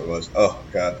 however long it was. Oh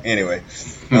God. Anyway,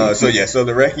 so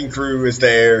the Wrecking Crew is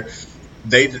there.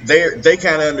 They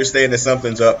kind of understand that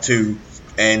something's up too,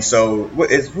 and so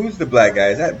who's the black guy?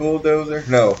 Is that Bulldozer?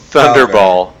 No,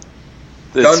 Thunderball.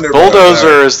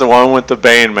 Bulldozer is the one with the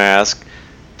Bane mask.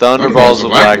 Thunderball's the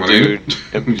black dude,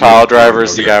 and Pile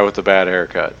Driver's the guy with the bad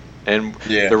haircut. And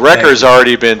the Wrecker's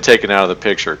already been taken out of the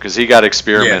picture because he got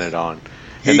experimented on,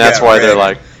 and that's why they're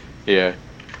like,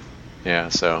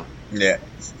 So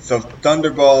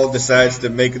Thunderball decides to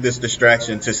make this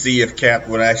distraction to see if Cap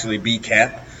would actually be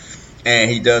Cap.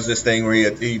 And he does this thing where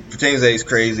he pretends that he's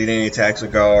crazy, then he attacks a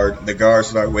guard. The guards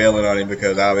start wailing on him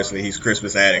because obviously he's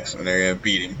Christmas addicts, and they're going to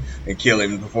beat him and kill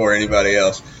him before anybody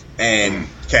else. And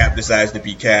Cap decides to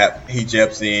be Cap. He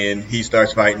jumps in, he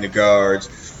starts fighting the guards,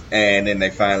 and then they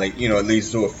finally, it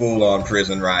leads to a full-on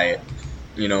prison riot.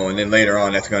 And then later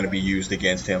on that's going to be used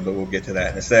against him, but we'll get to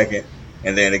that in a second.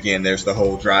 And then again, there's the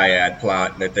whole Dryad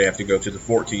plot that they have to go to the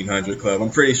 1400 Club.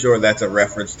 I'm pretty sure that's a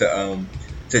reference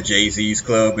to Jay-Z's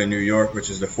club in New York, which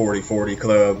is the 4040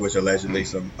 Club, which allegedly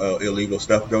some illegal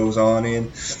stuff goes on in.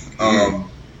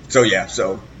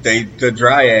 So the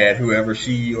Dryad, whoever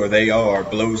she or they are,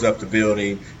 blows up the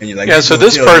building, and you're like, so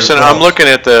this person, I'm looking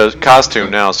at the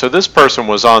costume now. So this person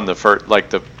was on the first, like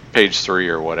the page 3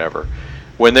 or whatever.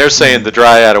 When they're saying the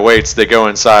Dryad awaits, they go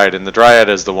inside, and the Dryad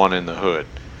is the one in the hood.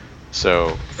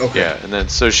 So and then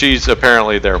so she's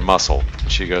apparently their muscle.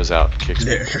 She goes out and kicks.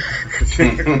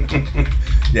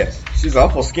 Yes, she's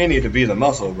awful skinny to be the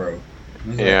muscle, bro.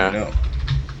 He's Yeah. like, no.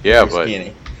 Yeah, You're but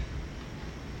skinny.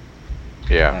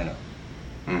 yeah, I know.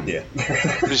 Mm. Yeah.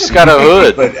 she's got a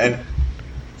hood. But and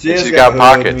she's has got a hood,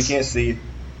 pockets. and we can't see.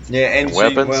 Yeah, and And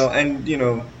weapons. and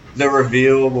the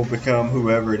reveal will become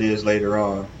whoever it is later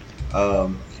on.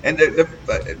 And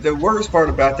the worst part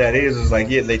about that is like,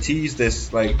 yeah, they tease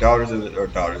this like Daughters of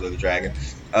the Dragon,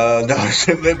 Daughters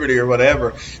of Liberty or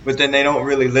whatever, but then they don't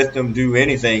really let them do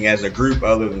anything as a group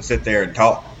other than sit there and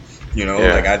talk. Yeah.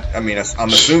 Like I mean, I'm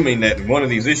assuming that in one of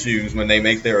these issues when they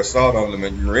make their assault on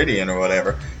the Meridian or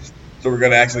whatever, so we're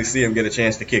gonna actually see them get a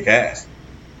chance to kick ass.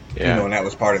 Yeah. And that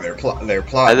was part of their plot. They're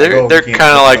Like, kind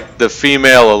of like the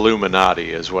female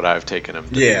Illuminati, is what I've taken them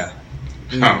to. Yeah.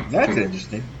 Huh. That's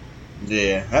interesting.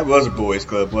 Yeah, that was a boys'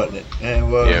 club, wasn't it? It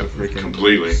was Yeah, a freaking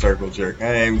completely. circle jerk.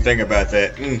 I didn't even think about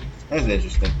that. That's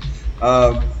interesting.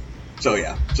 So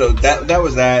that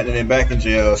was that, and then back in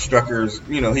jail, Strucker's,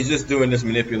 he's just doing this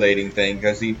manipulating thing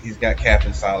because he's got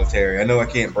Captain Solitary. I know I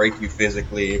can't break you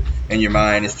physically, and your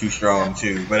mind is too strong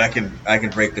too, but I can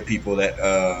break the people that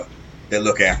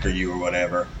look after you or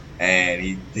whatever.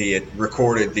 And he had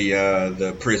recorded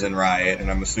the prison riot,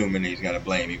 and I'm assuming he's going to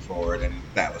blame you for it, and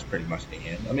that was pretty much the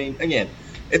end. I mean, again,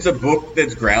 it's a book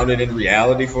that's grounded in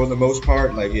reality for the most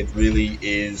part. Like, it really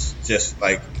is just,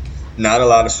 like, not a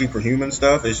lot of superhuman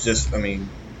stuff. It's just, I mean,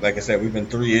 like I said, we've been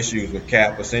 3 issues with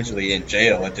Cap essentially in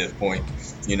jail at this point.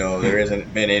 There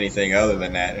hasn't been anything other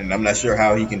than that, and I'm not sure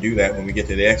how he can do that when we get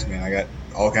to the X-Men. I got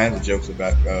all kinds of jokes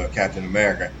about Captain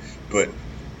America, but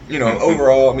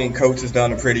overall, I mean, Coates has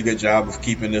done a pretty good job of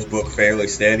keeping this book fairly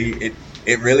steady.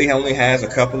 It really only has a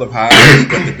couple of highs,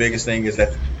 but the biggest thing is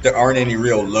that there aren't any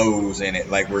real lows in it,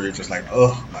 like where you're just like,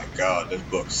 oh my god, this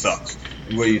book sucks.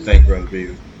 What do you think, Brother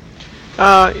Beavis?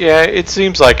 Yeah, it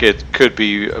seems like it could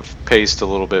be paced a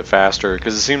little bit faster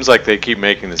because it seems like they keep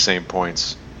making the same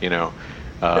points.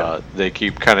 They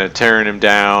keep kind of tearing him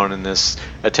down and this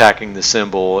attacking the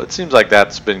symbol. It seems like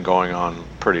that's been going on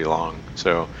pretty long.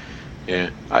 So.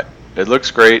 Yeah, it looks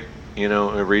great. It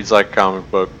reads like a comic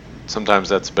book. Sometimes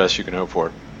that's the best you can hope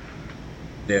for.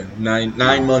 Yeah,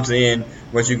 nine months in,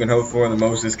 what you can hope for the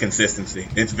most is consistency.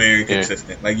 It's very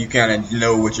consistent. Yeah. Like, you kind of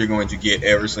know what you're going to get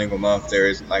every single month. There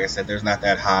is, like I said, there's not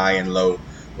that high and low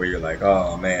where you're like,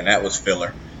 oh man, that was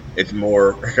filler. It's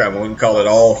more, I wouldn't call it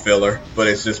all filler, but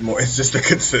it's just a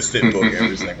consistent book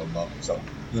every single month. So,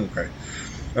 okay.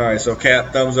 All right, so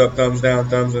Cap, thumbs up, thumbs down,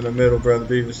 thumbs in the middle, Brother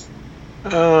Beavis.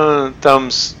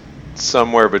 Thumbs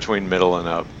somewhere between middle and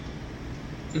up.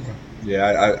 Okay.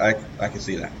 Yeah, I can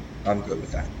see that. I'm good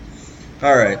with that.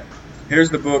 All right.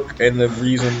 Here's the book and the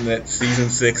reason that season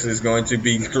 6 is going to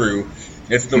be through.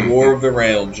 It's the War of the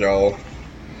Realms, y'all.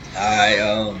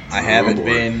 I haven't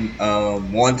been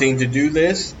wanting to do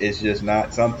this. It's just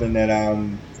not something that I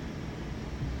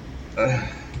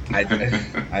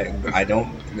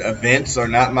don't. Events are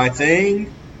not my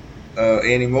thing.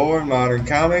 Anymore in modern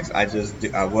comics.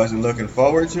 I wasn't looking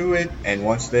forward to it, and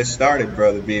once this started,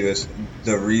 Brother Beavis,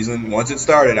 once it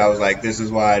started, I was like, this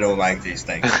is why I don't like these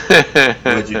things.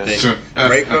 What'd you think?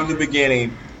 Right from the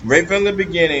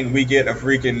beginning, we get a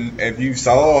freaking, if you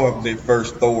saw the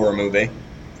first Thor movie,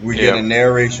 we get a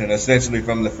narration essentially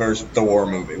from the first Thor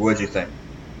movie. What'd you think?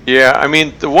 Yeah, I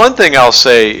mean, the one thing I'll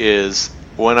say is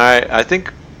when I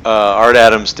think Art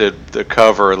Adams did the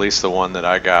cover, at least the one that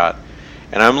I got,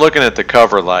 and I'm looking at the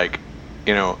cover like,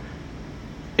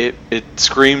 it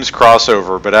screams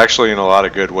crossover, but actually in a lot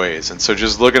of good ways. And so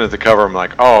just looking at the cover, I'm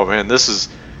like, oh man, this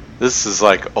is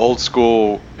like old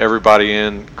school, everybody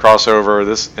in crossover.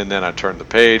 And then I turned the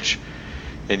page,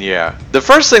 and yeah, the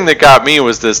first thing that got me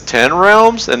was this 10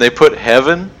 realms, and they put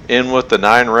heaven in with the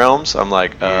 9 realms. I'm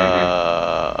like,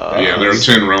 yeah, there are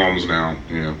 10 realms now.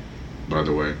 Yeah. By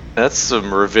the way, that's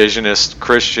some revisionist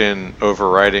Christian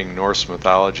overriding Norse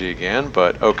mythology again,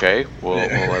 but okay, we'll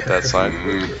let that slide.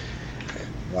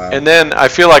 Wow. And then I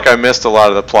feel like I missed a lot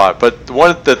of the plot, but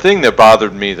the thing that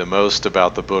bothered me the most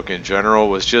about the book in general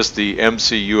was just the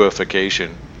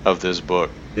MCUification of this book.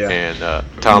 Yeah. And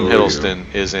Tom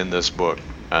Hiddleston is in this book.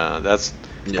 That's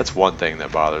one thing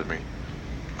that bothered me.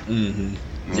 Mm-hmm.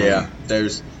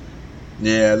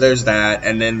 Yeah, there's that,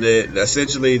 and then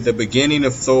essentially the beginning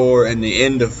of Thor and the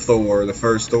end of Thor, the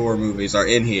first Thor movies, are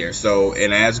in here. So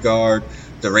in Asgard,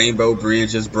 the Rainbow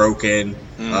Bridge is broken.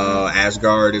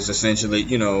 Asgard is essentially,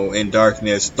 in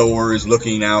darkness. Thor is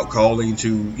looking out, calling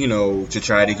to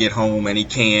try to get home, and he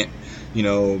can't,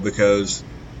 because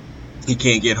he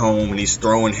can't get home, and he's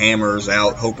throwing hammers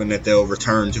out, hoping that they'll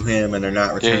return to him, and they're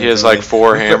not returning. Yeah, he has like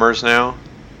 4 hammers now.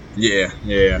 Yeah.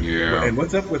 And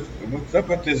what's up with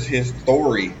his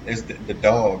Thory? Is the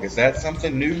dog? Is that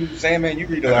something new, Sandman? You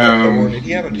read a lot of Thor. Did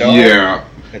he have a dog? Yeah.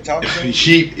 that talks to him?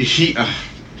 He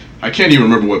I can't even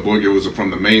remember what book it was,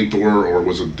 from the main Thor or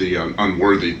was it the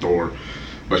unworthy Thor,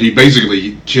 but he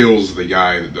basically kills the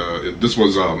guy. This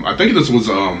was I think this was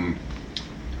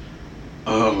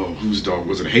oh, whose dog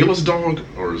was it? Hela's dog,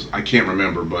 or I can't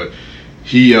remember, but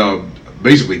he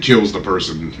basically kills the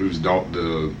person whose dog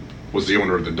was the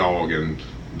owner of the dog, and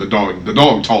the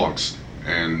dog talks,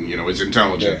 and it's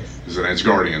intelligent. It's an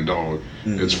Asgardian dog.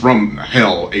 Mm-hmm. It's from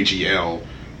Hel, Hel,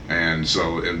 and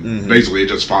so basically it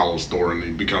just follows Thor and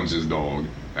he becomes his dog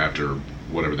after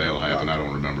whatever the hell happened. I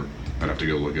don't remember. I'd have to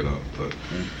go look it up, but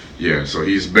yeah. So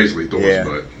he's basically Thor's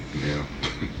butt. Yeah.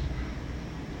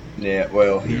 Yeah,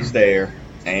 well, he's there,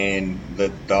 and the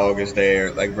dog is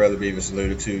there. Like Brother Beavis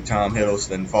alluded to, Tom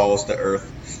Hiddleston falls to Earth.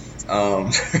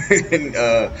 And,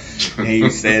 he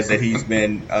says that he's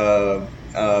been,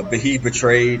 he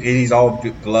betrayed. He's all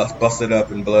busted up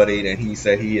and bloodied, and he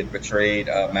said he had betrayed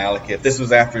Malekith. This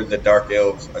was after the Dark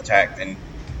Elves attacked, and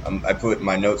I put in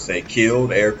my notes, say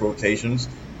killed, air quotations,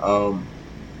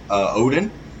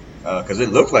 Odin. Because it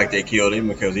looked like they killed him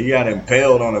because he got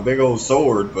impaled on a big old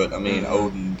sword, but I mean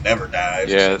Odin never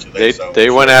dies. Yeah, they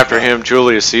went after him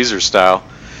Julius Caesar style.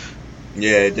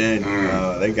 Yeah, it did.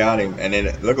 They got him, and then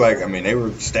it looked like they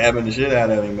were stabbing the shit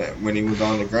out of him when he was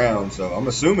on the ground. So I'm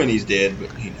assuming he's dead,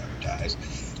 but he never dies.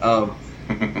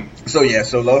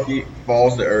 So Loki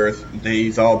falls to Earth.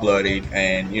 He's all bloodied,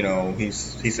 and he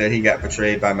said he got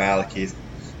betrayed by Malekith,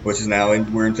 which is now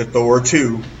we're into Thor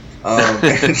 2.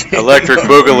 Electric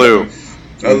Boogaloo.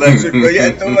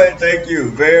 Yeah, thank you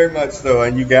very much so,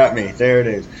 and you got me. There it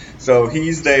is. So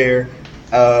he's there,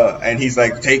 and he's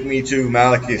like, take me to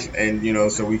Malekith,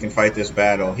 and so we can fight this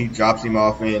battle. He drops him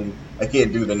off in, I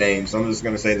can't do the name, so I'm just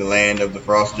gonna say the land of the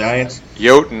Frost Giants.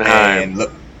 Jotunheim. And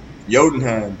look,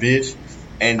 Jotunheim, bitch.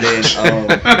 And then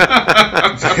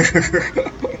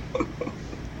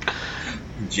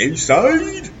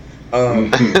Genocide.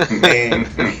 And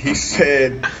he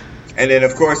said. And then,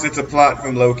 of course, it's a plot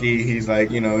from Loki. He's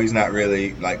like, he's not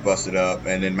really, busted up.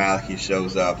 And then Malekith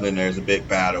shows up. And then there's a big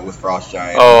battle with Frost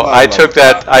Giants. Oh, I took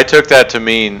that to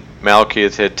mean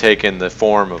Malekith had taken the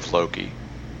form of Loki.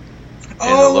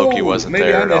 And the Loki wasn't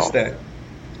there at all. Maybe I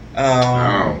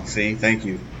missed that. See, thank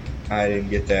you. I didn't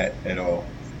get that at all.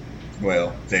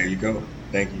 Well, there you go.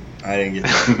 Thank you. I didn't get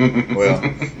that. Well,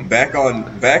 back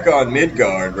on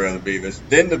Midgard, Brother Beavis.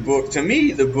 Then the book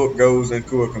goes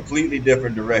into a completely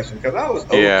different direction because I was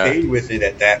okay with it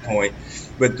at that point.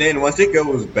 But then once it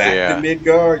goes back to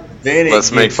Midgard, then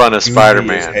let's make fun of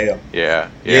Spider-Man. Yeah.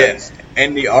 Yes,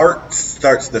 and the art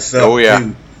starts to suck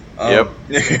too.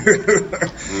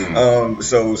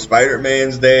 So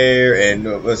Spider-Man's there,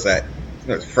 and what's that?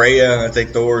 Freya, I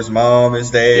think Thor's mom is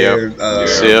there.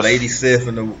 Lady Sif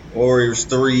and the Warriors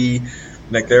 3,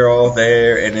 they're all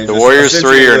there. And then the Warriors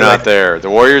 3 are not there.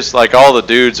 The Warriors, all the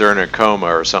dudes are in a coma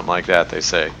or something like that. They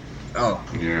say. Oh.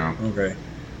 Yeah. Okay.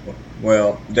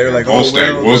 Well, they're like.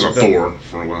 Volstagg was a Thor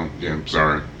for a while. Yeah, I'm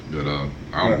sorry, but I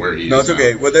don't know where he is. No, it's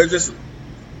okay. Well,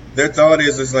 their thought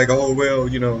is it's like,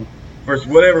 for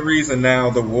whatever reason now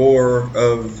the War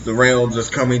of the Realms is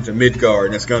coming to Midgard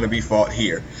and it's going to be fought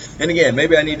here. And again,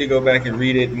 maybe I need to go back and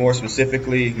read it more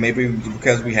specifically, maybe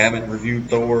because we haven't reviewed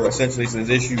Thor essentially since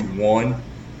issue 1.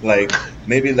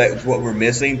 Maybe that's what we're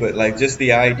missing, but just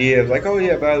the idea of oh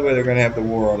yeah, by the way, they're going to have the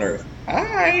war on Earth.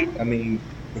 Alright,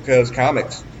 because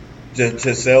comics to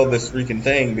sell this freaking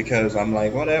thing, because I'm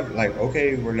whatever,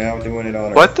 okay, we're now doing it on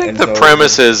Earth. Well, I think the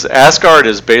premise is Asgard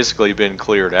has basically been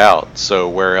cleared out, so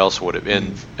where else would it be?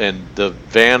 And the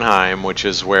Vanheim, which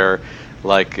is where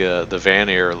the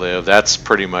Vanir live, that's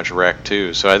pretty much wrecked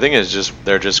too. So I think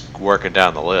they're just working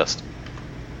down the list.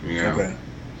 Yeah. Okay.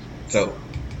 So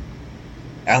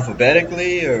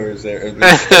alphabetically, or is there? You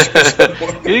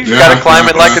got to climb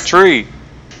it like a tree.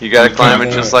 You got to climb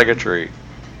it just like a tree.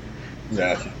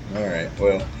 Gotcha. All right.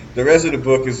 Well, the rest of the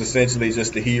book is essentially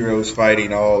just the heroes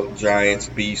fighting all giants,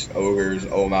 beasts, ogres,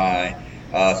 oh my,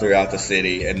 throughout the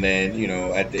city, and then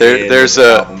at the end there's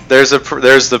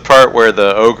the part where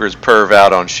the ogres perv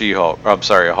out on She-Hulk. I'm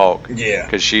sorry, Hulk. Yeah.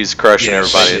 Because she's crushing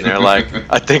everybody, and they're like,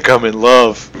 I think I'm in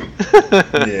love.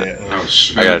 Yeah.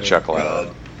 I gotta chuckle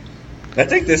out. I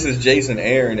think this is Jason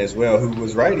Aaron as well, who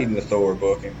was writing the Thor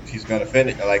book, and he's gonna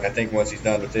finish. I think once he's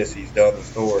done with this, he's done with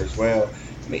Thor as well.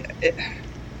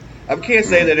 I can't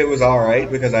say that it was all right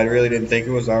because I really didn't think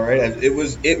it was all right. It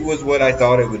was what I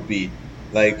thought it would be,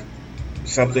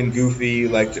 something goofy,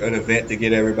 an event to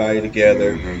get everybody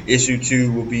together. Mm-hmm. Issue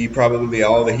 2 will be probably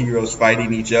all the heroes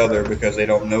fighting each other because they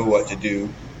don't know what to do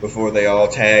before they all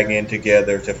tag in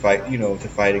together to fight, to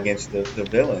fight against the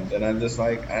villains. And I'm just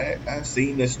I've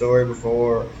seen this story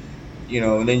before.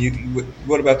 and then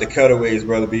what about the cutaways,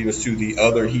 Brother Beavis, to the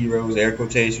other heroes, air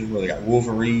quotations, where they got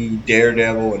Wolverine,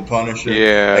 Daredevil, and Punisher?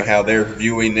 Yeah. Like how they're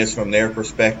viewing this from their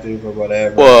perspective or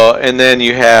whatever. Well, and then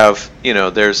you have,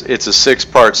 it's a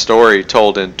 6-part story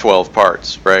told in 12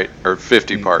 parts, right? Or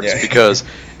 50 parts, Yeah. because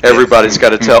everybody's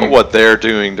got to tell what they're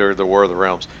doing during the War of the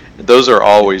Realms. Those are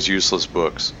always useless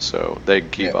books, so they can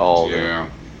keep all of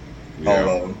them. Yeah. All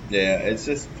of them. Yeah, it's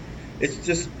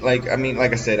just like, I mean,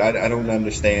 like I said, I don't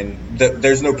understand.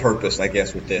 There's no purpose, I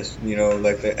guess, with this.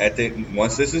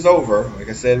 Once this is over, like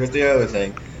I said with the other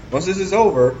thing, once this is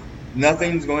over,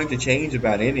 nothing's going to change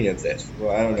about any of this.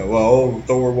 Well, I don't know. Well,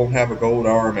 Thor won't have a gold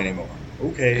arm anymore.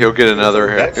 Okay. He'll get another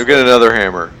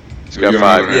hammer. He's got 5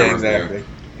 hammers. Yeah, exactly.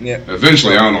 Yeah.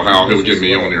 Eventually, I don't know how he'll get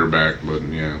Mjolnir back, but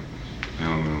yeah, I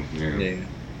don't know. Yeah.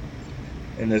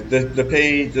 And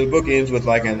the book ends with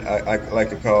like I like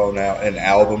to call now an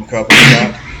album cover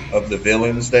shot of the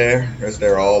villains there, as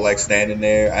they're all like standing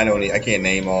there. I can't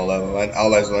name all of them.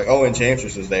 All I was like, oh,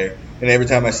 Enchantress is there. And every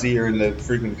time I see her in the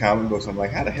freaking comic books, I'm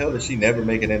like, how the hell did she never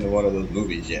make it into one of those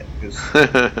movies yet? Because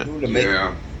it would have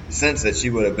made sense that she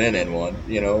would have been in one,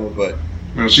 But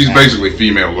well, she's basically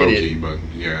female Loki, but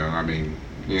I mean,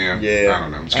 I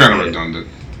don't know. It's kind of redundant.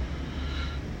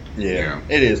 Yeah,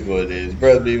 it is what it is.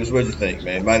 Brother Beavis, what'd you think,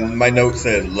 man? My note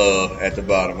says love at the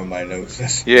bottom of my note.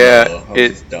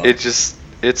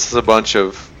 It's a bunch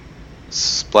of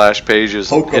splash pages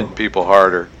hitting people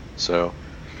harder. So.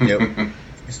 Yep.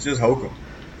 It's just hokum.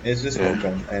 It's just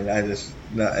hokum, and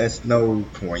it's no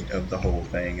point of the whole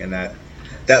thing. And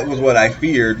that was what I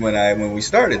feared when we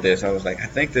started this. I was like, I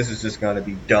think this is just going to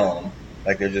be dumb,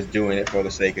 like they're just doing it for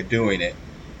the sake of doing it,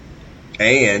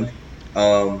 and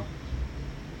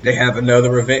they have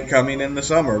another event coming in the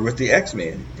summer with the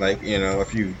X-Men. Like,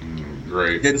 if you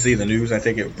didn't see the news, I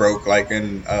think it broke like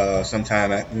in sometime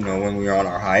when we were on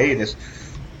our hiatus.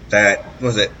 That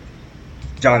was it.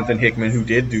 Jonathan Hickman, who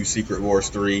did do Secret Wars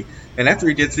 3, and after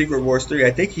he did Secret Wars 3,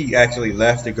 I think he actually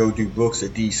left to go do books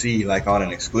at DC, like on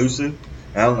an exclusive.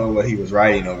 I don't know what he was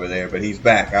writing over there, but he's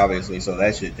back, obviously, so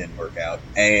that shit didn't work out.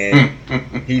 And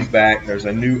he's back. There's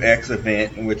a new X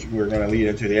event, which we're going to lead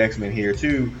into the X-Men here,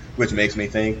 too, which makes me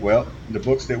think, well, the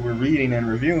books that we're reading and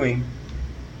reviewing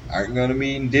aren't going to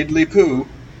mean diddly poo,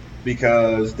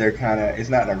 because they're kind of, it's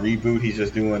not a reboot. He's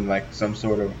just doing, like, some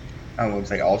sort of, I don't want to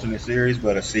say alternate series,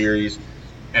 but a series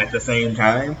at the same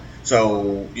time.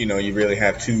 So, you really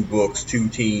have 2 books, 2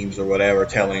 teams or whatever,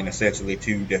 telling essentially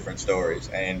 2 different stories.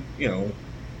 And,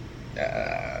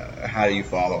 how do you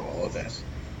follow all of this?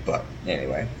 But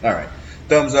anyway, all right.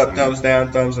 Thumbs up, thumbs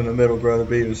down, thumbs in the middle, Brother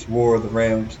Beavis, War of the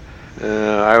Realms.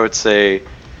 I would say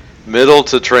middle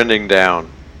to trending down.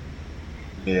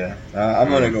 Yeah, I'm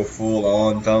going to go full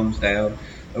on thumbs down.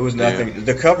 It was nothing. Yeah.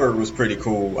 The cover was pretty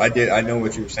cool. I know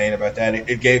what you were saying about that.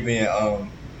 It gave me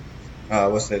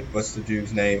what's the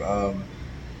dude's name?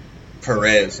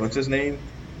 Perez. What's his name?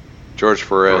 George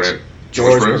Perez.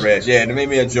 George Perez. Yeah, it made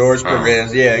me a George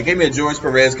Perez. Yeah, it gave me a George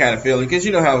Perez kind of feeling, because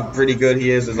you know how pretty good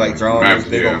he is like drawing those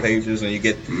big old pages, and you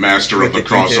get master of the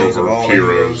crossover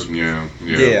heroes. Yeah.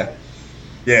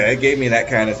 Yeah, it gave me that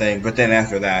kind of thing. But then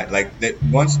after that, like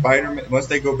once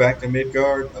they go back to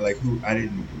Midgard, like I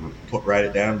didn't write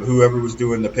it down, but whoever was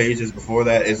doing the pages before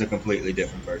that is a completely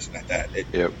different person at that.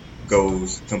 It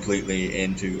goes completely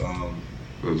into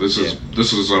this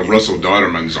is Russell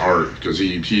Dodderman's art, because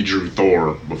he drew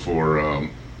Thor before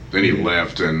then he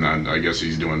left, and I guess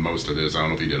he's doing most of this. I don't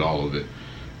know if he did all of it,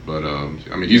 but I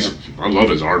mean I love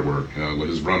his artwork.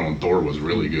 His run on Thor was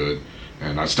really good,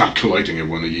 and I stopped collecting it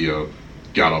when he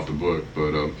got off the book,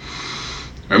 but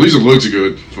at least it looks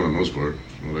good for the most part,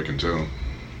 from what I can tell.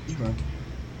 Okay.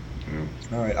 Yeah.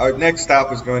 All right, our next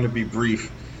stop is going to be brief.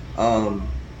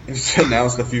 It was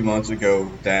announced a few months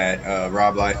ago that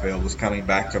Rob Liefeld was coming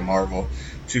back to Marvel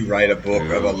to write a book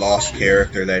of a lost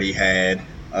character that he had.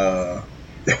 Okay.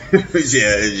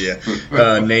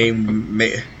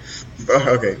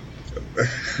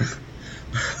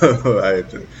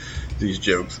 These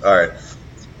jokes. All right.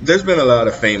 There's been a lot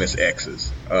of famous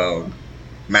X's.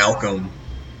 Malcolm,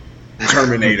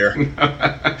 Terminator,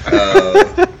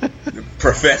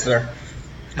 Professor,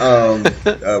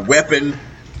 Weapon.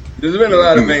 There's been a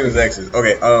lot of famous X's.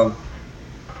 Okay,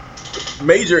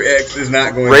 Major X is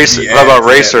not going to be added How about to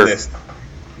Racer? that list.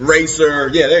 Racer,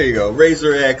 yeah, there you go.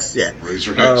 Razor X, yeah.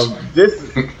 Razor X.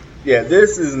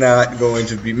 This is not going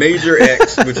to be Major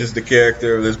X, which is the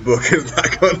character of this book, is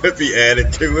not going to be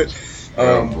added to it.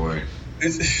 Oh boy.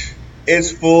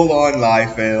 It's full on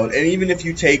Liefeld, and even if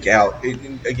you take out,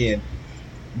 again,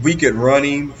 we could run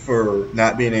him for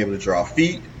not being able to draw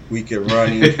feet. We could run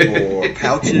him for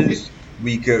pouches.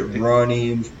 We could run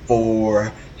him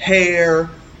for hair.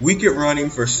 We could run him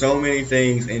for so many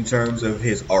things in terms of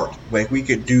his art. Like, we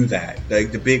could do that.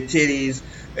 Like, the big titties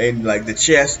and, like, the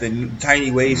chest and tiny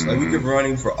waist. Like, we could run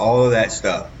him for all of that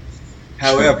stuff.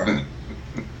 However,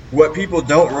 what people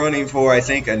don't run him for, I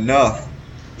think, enough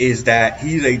is that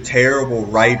he's a terrible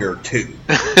writer, too.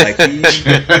 Like, he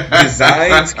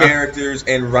designs characters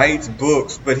and writes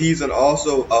books, but he's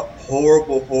also a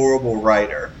horrible, horrible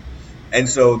writer. And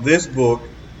so this book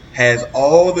has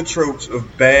all the tropes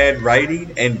of bad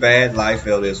writing and bad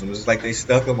Liefeldism. It's like they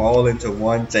stuck them all into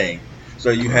one thing. So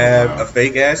you have a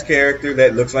fake-ass character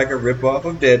that looks like a ripoff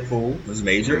of Deadpool, was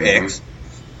Major X.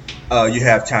 You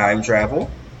have time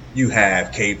travel. You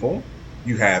have Cable.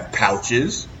 You have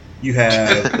pouches. You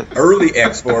have early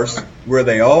X-Force, where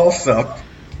they all sucked.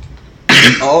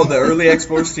 All the early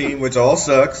X-Force team, which all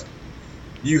sucks.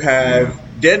 You have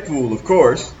Deadpool, of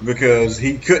course, because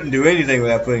he couldn't do anything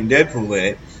without putting Deadpool in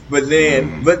it. But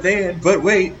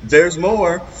wait, there's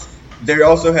more. They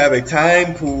also have a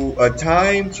time travel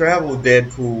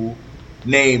Deadpool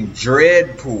named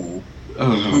Dreadpool,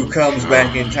 who comes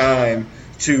back in time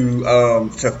to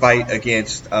fight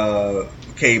against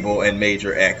Cable and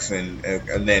Major X, and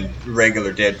then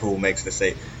regular Deadpool makes the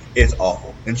save. It's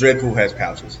awful, and Dreadpool has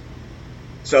pouches.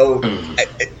 So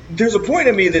there's a point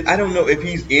in me that I don't know if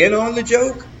he's in on the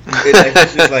joke.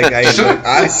 It's just like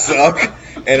I suck.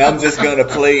 And I'm just going to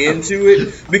play into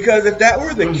it. Because if that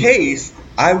were the case,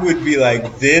 I would be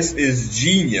like, this is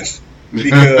genius.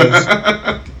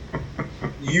 Because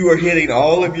you are hitting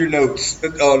all of your notes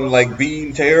on, like,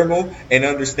 being terrible and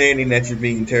understanding that you're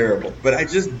being terrible. But I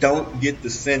just don't get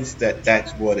the sense that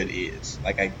that's what it is.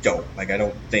 Like, I don't. Like, I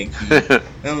don't think I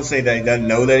don't say that he doesn't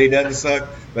know that he doesn't suck,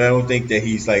 but I don't think that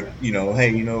he's like,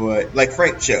 hey, you know what? Like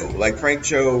Frank Cho. Like, Frank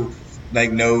Cho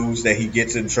knows that he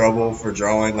gets in trouble for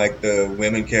drawing like the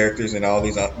women characters in all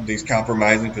these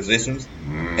compromising positions,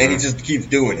 and he just keeps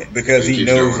doing it because he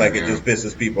knows it just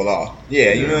pisses people off.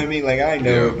 Yeah, you know what I mean? Like, I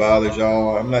know it bothers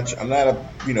y'all. I'm not a a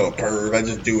perv. I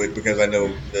just do it because I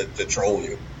know to troll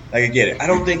you. Like, I get it. I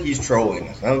don't think he's trolling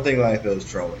us. I don't think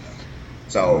Liefeld's trolling us.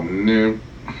 So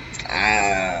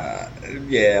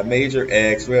Major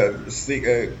X.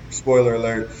 Spoiler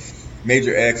alert.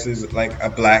 Major X is like a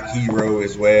black hero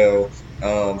as well,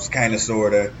 kind of,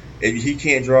 sort of. He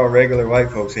can't draw regular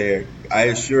white folks' hair. I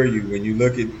assure you, when you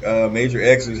look at Major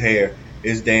X's hair,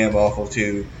 it's damn awful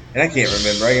too. And I can't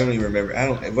remember. I don't even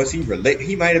remember. Was he related?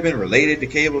 He might have been related to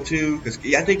Cable too, because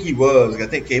I think he was. I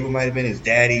think Cable might have been his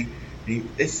daddy.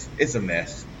 It's a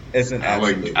mess. It's an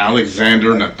absolute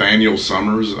Alexander Nathaniel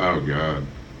Summers. Oh God.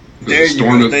 There you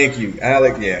go. Thank you,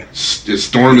 Alec. Yeah. Is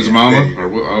Storm his mama? Or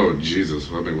what? Oh Jesus!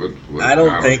 I mean, what I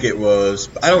don't think it was.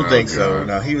 I don't think so.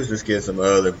 No, he was just getting some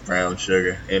other brown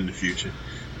sugar in the future.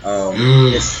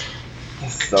 It's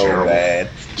so terrible.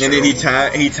 Bad. Terrible. And then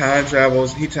he time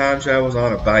travels. He time travels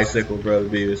on a bicycle, Brother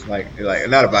Beavis. Like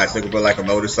not a bicycle, but like a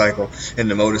motorcycle. And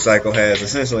the motorcycle has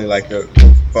essentially like the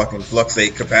fucking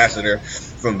Fluxate capacitor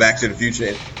from Back to the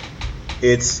Future.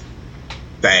 It's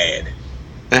bad.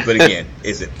 But again,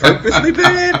 is it purposely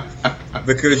bad?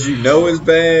 Because you know it's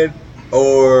bad,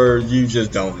 or you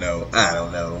just don't know? I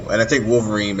don't know. And I think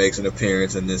Wolverine makes an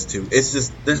appearance in this too. It's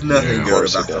just, there's nothing good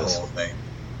about the whole thing.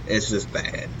 It's just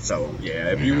bad. So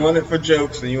yeah, if you want it for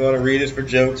jokes and you want to read it for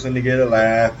jokes and to get a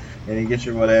laugh and you get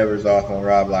your whatevers off on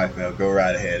Rob Liefeld, go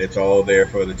right ahead. It's all there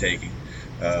for the taking.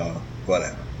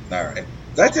 Whatever. All right.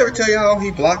 Did I ever tell y'all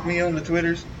he blocked me on the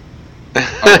Twitters?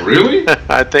 Oh really?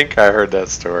 I think I heard that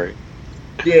story.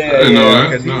 Yeah,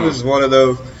 because he was one of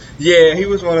those. Yeah, he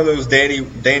was one of those Danny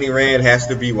Rand has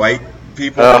to be white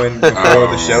people before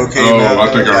the show came out.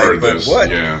 I think I heard this. What?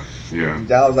 Yeah.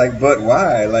 I was like, but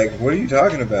why? Like, what are you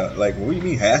talking about? Like, what do you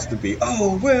mean has to be?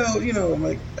 Oh, well, I'm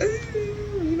like,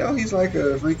 he's like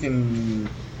a freaking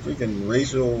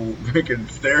racial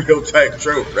stereotype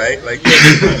trope, right? Like,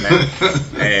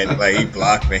 and like he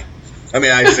blocked me. I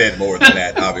mean, I said more than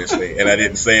that, obviously, and I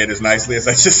didn't say it as nicely as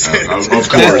I just said. Of course,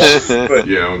 but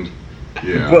yeah.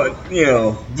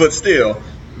 But still,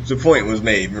 the point was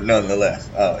made, nonetheless.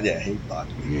 He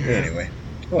blocked me. Yeah. Anyway,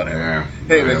 whatever. Yeah,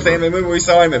 hey, man, remember we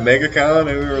saw him at MegaCon,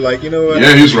 and we were like, you know what?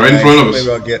 Yeah, he's right in front of us.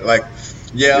 Maybe I'll get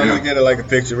I'm gonna get a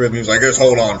picture with him. He was like, just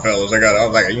hold on, fellas. I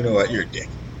was like, you know what? You're a dick.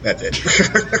 That's it.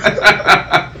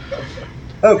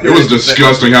 Okay. It was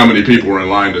disgusting how many people were in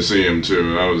line to see him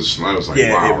too. I was like,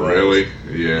 wow, really?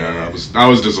 Yeah, I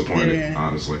was disappointed,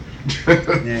 honestly.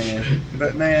 Yeah,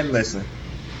 but man, listen.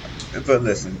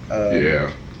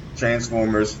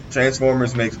 Transformers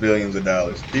makes billions of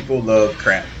dollars. People love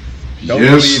crap. Don't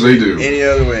believe they do. Any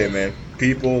other way, man.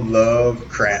 People love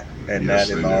crap, and that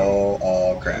is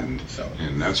all crap. So,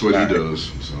 and that's what he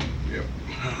does. So, yeah.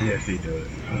 Yes, he does.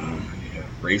 Yeah.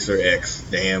 Racer X.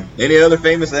 Damn. Any other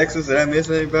famous X's? Did I miss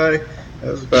anybody?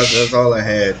 That's all I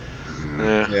had.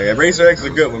 Yeah, Racer X is a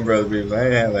good one, Brother Beavers. I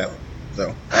didn't have that one.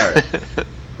 So,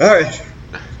 all right.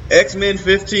 X-Men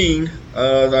 15 is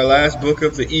our last book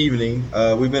of the evening.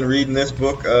 We've been reading this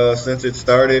book since it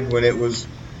started when it was,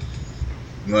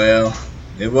 well,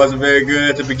 it wasn't very good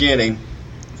at the beginning,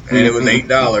 and it was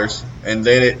 $8. And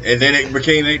then it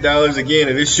became $8 again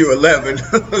in issue 11.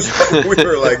 So we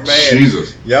were like, man,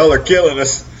 Jesus. y'all are killing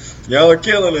us. Y'all are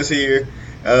killing us here.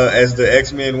 As the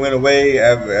X-Men went away,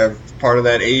 part of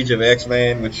that age of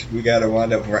X-Men, which we got to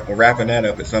wind up wrapping that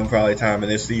up at some probably time in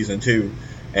this season too.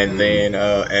 And then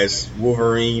as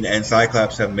Wolverine and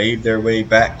Cyclops have made their way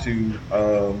back to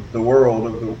the world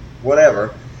of the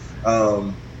whatever,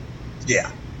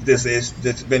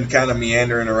 it's been kind of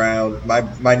meandering around.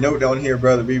 My note down here,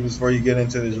 Brother Beavers, before you get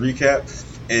into this recap,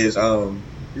 is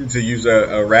to use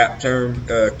a rap term,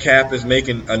 Cap is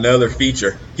making another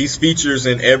feature. He's features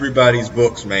in everybody's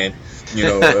books, man. You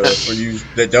know, for you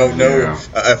that don't know,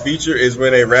 a feature is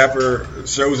when a rapper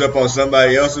shows up on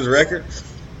somebody else's record.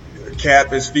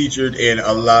 Cap is featured in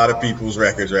a lot of people's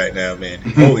records right now, man.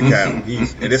 Holy cow! I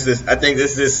think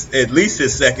this is at least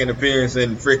his second appearance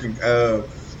in freaking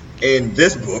in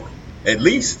this book, at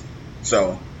least.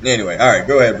 So anyway, all right,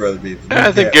 go ahead, Brother Beaver.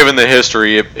 I think given the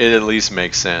history, it at least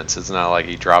makes sense. It's not like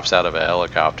he drops out of a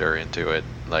helicopter into it,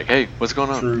 like, hey, what's going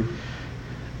on? True.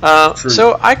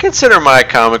 So I consider my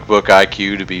comic book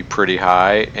IQ to be pretty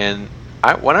high, and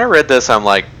when I read this, I'm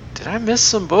like, did I miss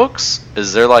some books?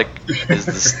 Is there does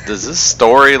this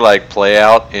story play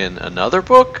out in another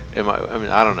book? I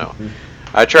don't know.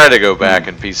 I tried to go back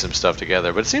and piece some stuff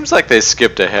together, but it seems like they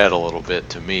skipped ahead a little bit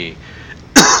to me.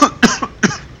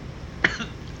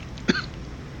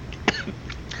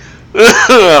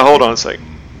 Hold on a second.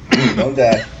 Don't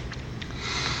die.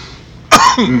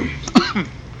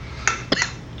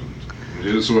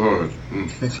 It is so hard.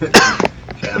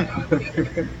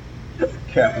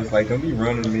 Cap was like, don't be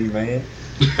running me, man.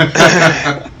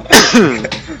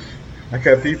 I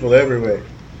got people everywhere.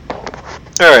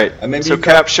 All right, so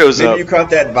Cap shows up. Maybe you caught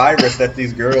that virus that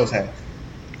these girls have.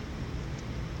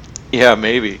 Yeah,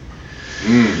 maybe.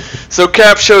 So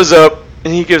Cap shows up,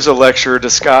 and he gives a lecture to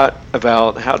Scott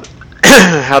about how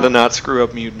to not screw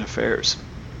up mutant affairs.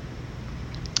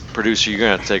 Producer, you're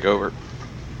going to have to take over.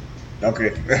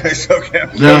 Okay. So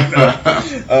Cap shows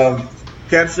up.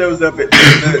 Cap shows up.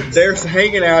 They're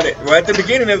hanging out at the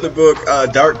beginning of the book,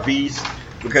 Dark Beast,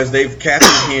 because they've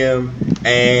captured him,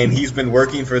 and he's been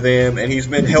working for them, and he's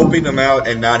been helping them out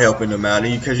and not helping them out,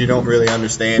 because you don't really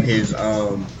understand his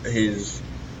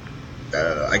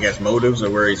I guess motives or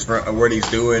where he's from or what he's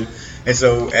doing. And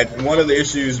so at one of the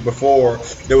issues before,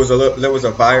 there was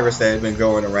a virus that had been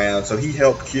going around, so he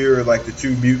helped cure the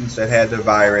two mutants that had the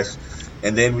virus.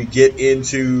 And then we get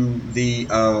into the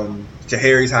to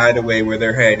Harry's hideaway where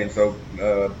they're heading. So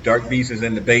Dark Beast is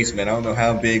in the basement. I don't know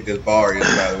how big this bar is,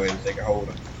 by the way, to take a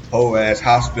whole ass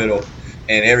hospital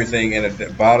and everything in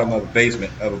the bottom of the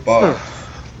basement of a bar.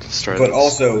 But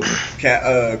also,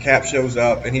 Cap shows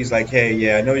up and he's like, hey,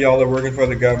 yeah, I know y'all are working for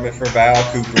the government for Val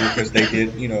Cooper because they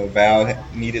did, Val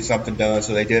needed something done,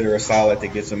 so they did her a solid to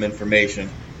get some information.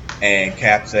 And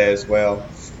Cap says, well,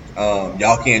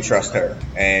 y'all can't trust her.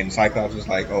 And Cyclops is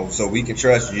like, oh, so we can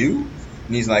trust you?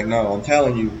 And he's like, no, I'm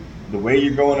telling you, the way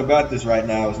you're going about this right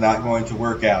now is not going to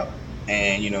work out.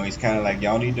 And, he's kind of like,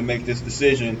 y'all need to make this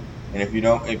decision. And if you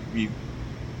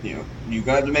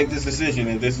got to make this decision,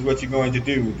 and this is what you're going to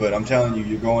do. But I'm telling you,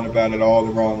 you're going about it all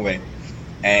the wrong way.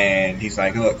 And he's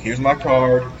like, look, here's my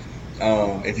card.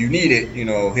 If you need it,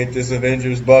 hit this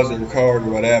Avengers buzzer card or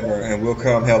whatever, and we'll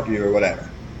come help you or whatever.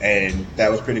 And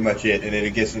that was pretty much it. And then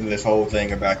it gets into this whole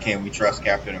thing about, can we trust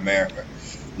Captain America?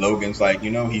 Logan's like,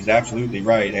 he's absolutely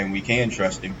right, and we can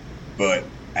trust him. But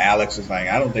Alex is like,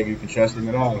 I don't think you can trust him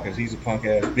at all because he's a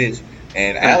punk-ass bitch.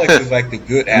 And Alex is like the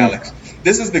good Alex.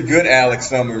 This is the good Alex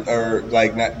Summers, or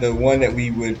not the one that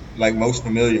we would most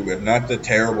familiar with, not the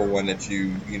terrible one that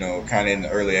you kind of in the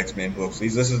early X-Men books.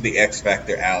 This is the X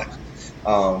Factor Alex.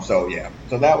 So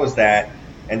that was that.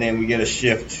 And then we get a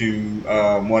shift to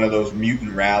one of those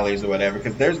mutant rallies or whatever,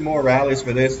 because there's more rallies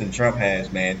for this than Trump has,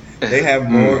 man. They have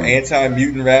more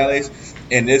anti-mutant rallies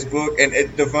in this book. And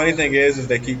the funny thing is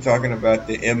they keep talking about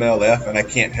the MLF, and I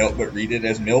can't help but read it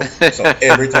as MILF. So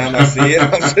every time I see it,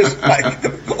 I'm just like,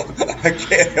 I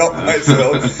can't help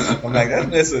myself. I'm like,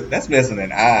 that's missing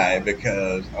an I,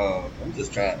 because I'm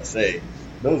just trying to say,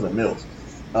 those are MILFs.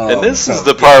 And this is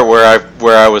the part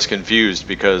where I was confused,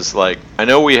 because I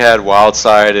know we had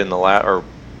Wildside in the or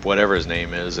whatever his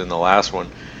name is in the last one,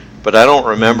 but I don't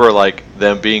remember like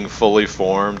them being fully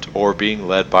formed or being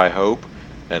led by Hope,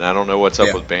 and I don't know what's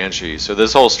up with Banshee. So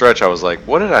this whole stretch, I was like,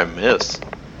 what did I miss?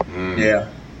 Yeah,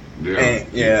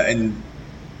 and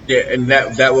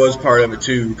that was part of it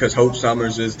too, because Hope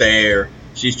Summers is there.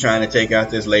 She's trying to take out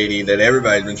this lady that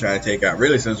everybody's been trying to take out,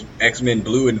 really, since X-Men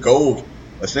Blue and Gold,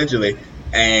 essentially.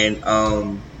 And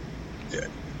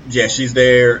she's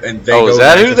there, and they. Is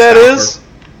that who that is? Her.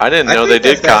 I didn't know they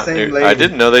did continuity. I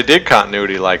didn't know they did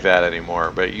continuity like that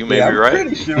anymore. But you may be right. I'm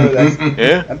pretty sure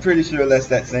that's. I'm pretty sure that's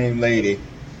that same lady.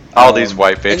 All these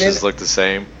white bitches look the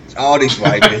same. All these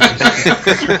white bitches.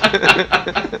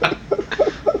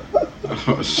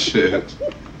 Oh shit!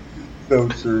 So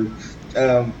true.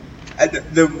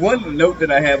 The one note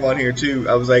that I have on here too,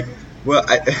 I was like,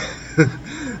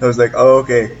 I was like, oh,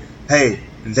 okay. Hey,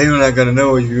 they're not gonna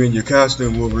know you're in your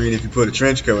costume, Wolverine, if you put a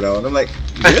trench coat on. I'm like,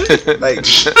 really? Like,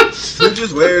 who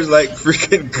just wears like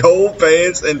freaking gold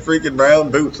pants and freaking brown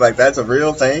boots? Like, that's a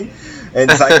real thing. And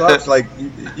Cyclops, like,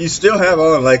 you still have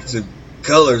on like the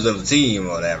colors of the team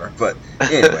or whatever. But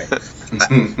anyway, what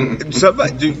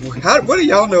do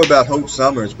y'all know about Hope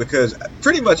Summers? Because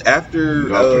pretty much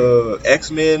after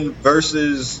X-Men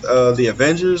versus the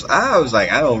Avengers, I was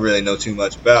like, I don't really know too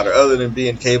much about her other than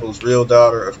being Cable's real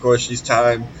daughter. Of course, she's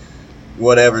Time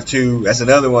whatever too. That's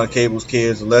another one of Cable's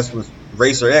kids, unless with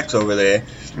Racer X over there.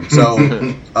 So,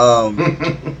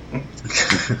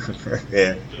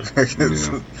 yeah.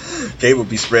 Cable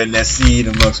be spreading that seed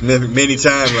amongst many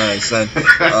timelines, son.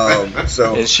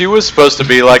 And she was supposed to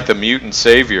be like the mutant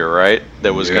savior, right?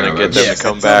 That was going to get them to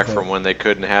come back from when they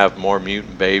couldn't have more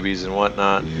mutant babies and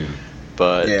whatnot. Yeah.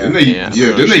 But didn't they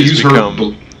use her?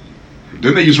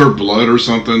 Didn't they use her blood or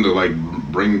something to like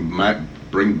bring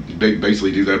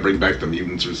basically do that, bring back the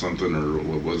mutants or something, or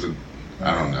what was it?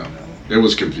 I don't know. It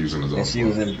was confusing as all.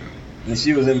 And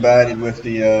she was embodied with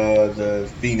the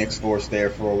Phoenix Force there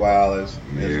for a while as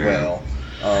well.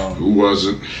 Who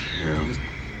wasn't?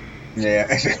 Yeah.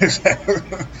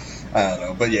 I don't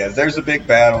know, but yeah, there's a big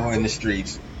battle in the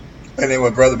streets. And then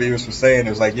what Brother Beavis was saying, it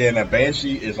was like, now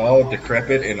Banshee is all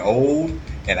decrepit and old,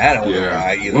 and I don't know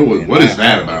why either. What is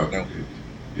that about?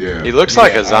 Yeah, he looks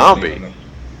like a zombie.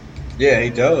 Yeah, he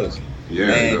does.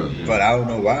 Yeah, he does. Yeah. But I don't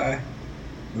know why.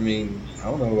 I mean, I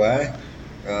don't know why.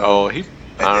 I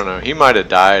don't know. He might have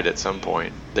died at some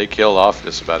point. They killed off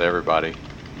just about everybody.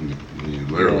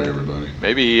 Literally everybody.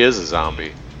 Maybe he is a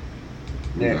zombie.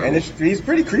 Yeah, and he's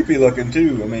pretty creepy looking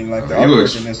too. I mean, like the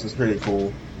artwork in this is pretty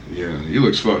cool. Yeah, he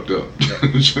looks fucked up.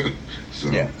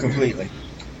 Yeah, completely.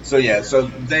 So they're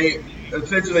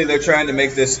trying to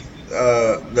make this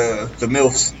the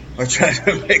MILFs are trying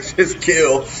to make this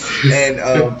kill, and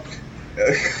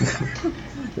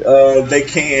they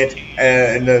can't,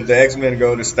 and the X-Men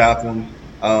go to stop them.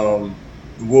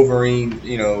 Wolverine,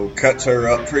 cuts her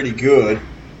up pretty good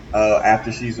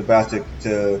after she's about to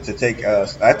take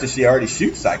after she already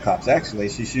shoots Cyclops. Actually,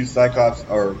 she shoots Cyclops,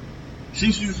 or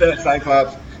she shoots that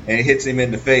Cyclops and it hits him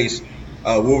in the face.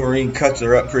 Wolverine cuts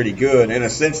her up pretty good in a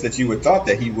sense that you would thought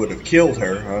that he would have killed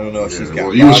her. I don't know if she's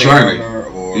got he was trying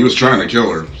to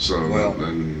kill her. So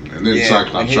and then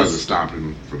Cyclops tried to stop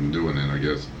him from doing it, I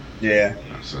guess. Yeah.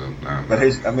 So, but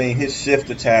his shift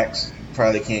attacks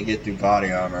probably can't get through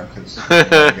body armor because he's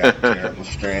got terrible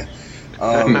strength.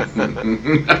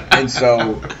 And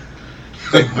so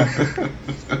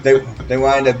they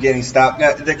wind up getting stopped.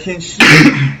 Now,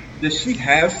 does she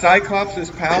have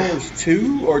Cyclops' powers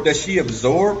too, or does she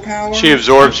absorb powers? She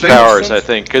absorbs powers, I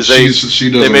think, because they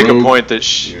make a point that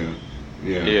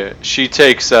she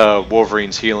takes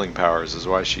Wolverine's healing powers, is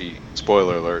why she,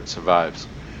 spoiler alert, survives.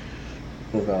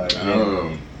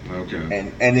 Oh, okay.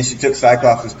 And then she took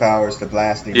Cyclops' powers to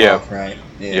blast him off, right?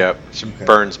 Yeah. She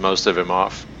burns most of him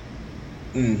off.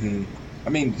 Mm-hmm.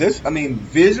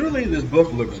 Visually, this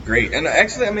book looks great. And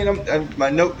actually,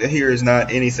 my note here is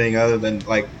not anything other than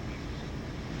like,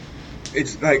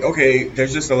 it's like, okay,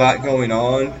 there's just a lot going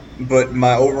on, but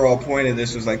my overall point of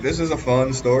this is like, this is a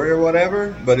fun story or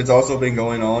whatever, but it's also been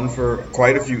going on for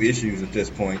quite a few issues at this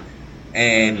point.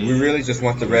 And we really just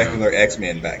want the regular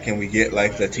X-Men back. Can we get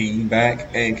like the team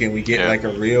back? And can we get like a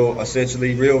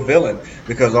essentially real villain?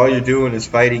 Because all you're doing is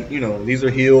fighting, these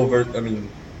are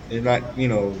they're not,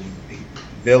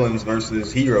 villains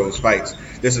versus heroes fights.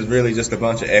 This is really just a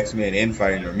bunch of X-Men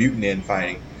infighting or mutant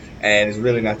infighting. And it's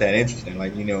really not that interesting.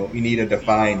 Like, you need a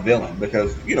defined villain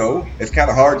because, it's kind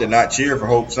of hard to not cheer for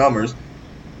Hope Summers,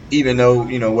 even though,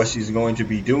 what she's going to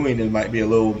be doing, it might be a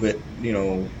little bit,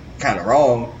 kind of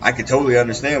wrong. I could totally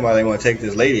understand why they want to take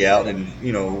this lady out and,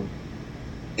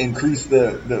 increase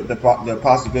the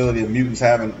possibility of mutants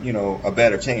having, a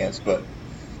better chance. But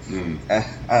I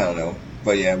don't know.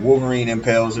 But yeah, Wolverine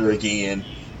impales her again.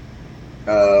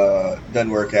 Doesn't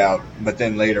work out. But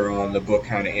then later on, the book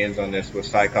kind of ends on this with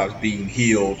Cyclops being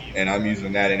healed, and I'm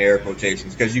using that in air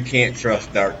quotations because you can't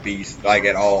trust Dark Beast like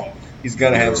at all. He's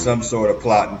gonna have some sort of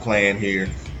plot and plan here.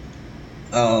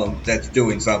 That's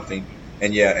doing something.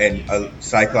 And yeah, and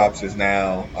Cyclops is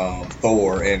now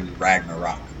Thor in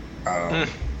Ragnarok.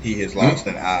 He has lost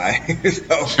an eye,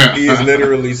 so he is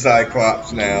literally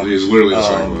Cyclops now. He is literally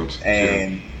Cyclops.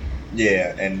 And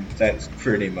and that's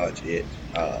pretty much it.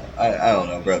 I don't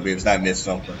know, brother Beavis. I missed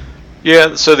something.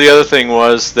 Yeah. So the other thing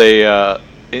was they,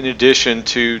 in addition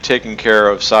to taking care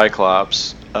of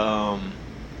Cyclops,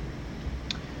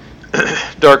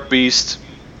 Dark Beast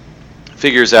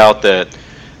figures out that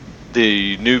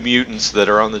the new mutants that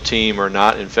are on the team are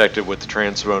not infected with the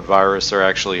transmode virus. They're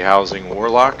actually housing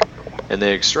Warlock, and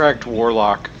they extract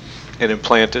Warlock and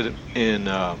implant it in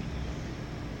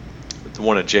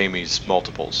one of Jamie's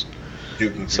multiples.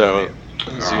 So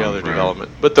it's the other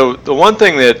development. But the one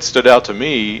thing that stood out to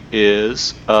me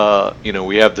is,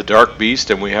 we have the Dark Beast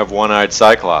and we have One-Eyed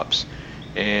Cyclops,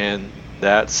 and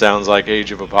that sounds like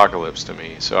Age of Apocalypse to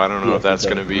me. So I don't know if that's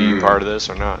going to be part of this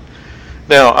or not.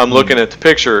 Now, I'm looking at the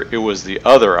picture. It was the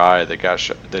other eye that got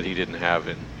shot, that he didn't have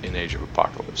in Age of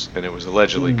Apocalypse. And it was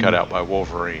allegedly cut out by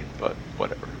Wolverine, but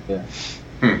whatever.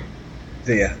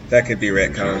 Yeah, that could be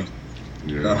retconned.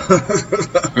 Yeah.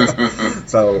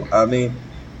 So, I mean,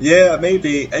 yeah,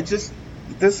 maybe.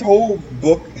 This whole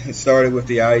book started with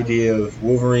the idea of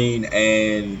Wolverine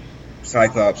and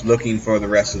Cyclops looking for the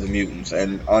rest of the mutants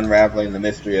and unraveling the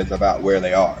mystery about where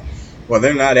they are. Well,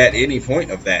 they're not at any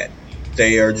point of that.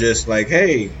 They are just like,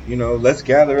 hey, let's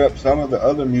gather up some of the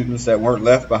other mutants that weren't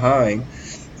left behind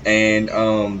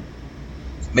and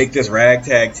make this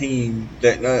ragtag team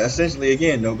that essentially,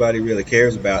 again, nobody really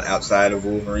cares about outside of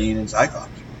Wolverine and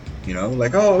Cyclops.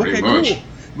 Like, oh, okay, cool.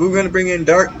 We're going to bring in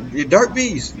Dark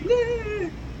Beast. Yeah.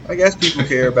 I guess people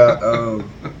care about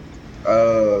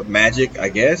magic, I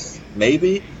guess.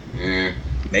 Maybe. Yeah.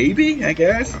 Maybe, I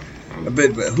guess.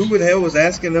 But who the hell was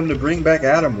asking them to bring back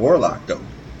Adam Warlock, though?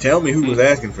 Tell me who was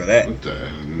asking for that.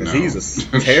 Because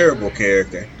he's a terrible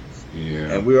character.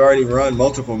 Yeah. And we already run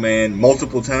multiple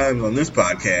times on this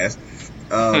podcast.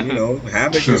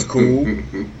 Havoc is cool.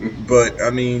 But, I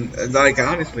mean, like,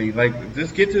 honestly, like,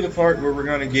 just get to the part where we're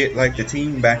going to get, like, the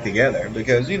team back together.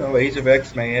 Because, Age of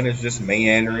X-Man is just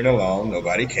meandering along.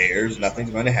 Nobody cares.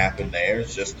 Nothing's going to happen there.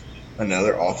 It's just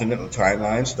another alternate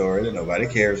timeline story that nobody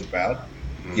cares about.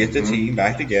 Get the team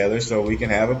back together so we can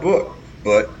have a book.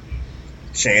 But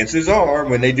chances are,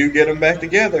 when they do get them back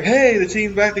together, hey, the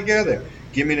team's back together.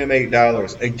 Give me them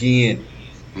 $8 again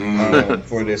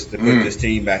for this to put this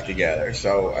team back together.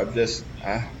 So I'm just,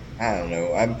 I don't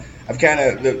know. I've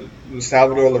kind of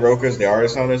Salvador Larroca is the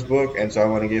artist on this book, and so I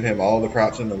want to give him all the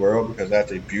props in the world because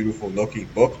that's a beautiful looking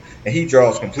book, and he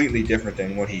draws completely different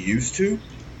than what he used to.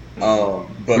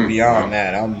 But beyond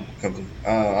that,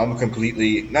 I'm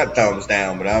completely not thumbs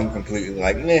down, but I'm completely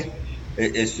like, meh.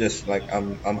 It's just like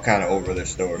I'm kind of over this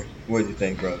story. What do you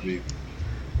think, Brother B?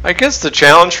 I guess the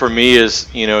challenge for me is,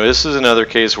 this is another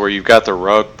case where you've got the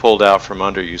rug pulled out from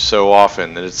under you so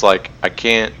often that it's like I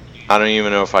don't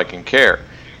even know if I can care.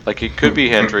 Like it could be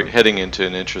heading into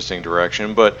an interesting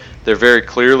direction, but they're very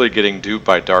clearly getting duped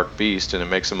by Dark Beast, and it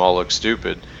makes them all look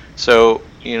stupid. So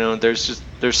there's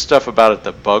stuff about it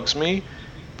that bugs me,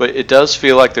 but it does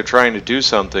feel like they're trying to do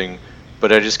something.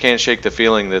 But I just can't shake the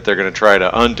feeling that they're going to try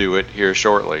to undo it here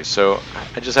shortly. So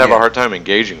I just have a hard time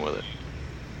engaging with it.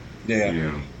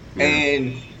 Yeah.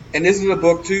 And this is a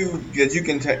book too that you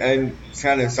can and it's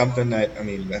kind of something that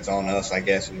that's on us, I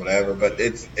guess, or whatever. But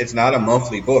it's not a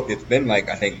monthly book. It's been like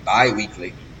I think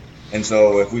bi-weekly. And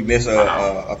so if we miss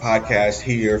a podcast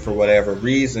here for whatever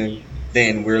reason,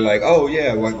 then we're like, oh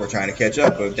yeah, we're trying to catch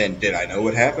up. But then did I know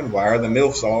what happened? Why are the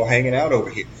MILFs all hanging out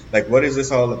over here? Like, what is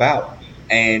this all about?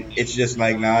 And it's just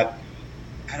like not,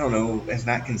 I don't know, it's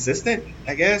not consistent,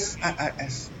 I guess.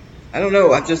 I don't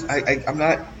know. I'm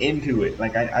not into it.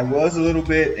 Like I was a little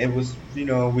bit. It was, we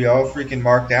all freaking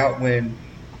marked out when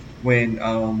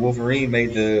Wolverine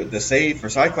made the save for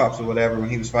Cyclops or whatever when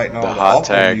he was fighting all the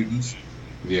awful mutants.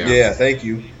 Yeah, thank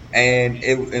you. And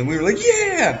we were like,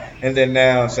 yeah. And then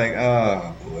now it's like,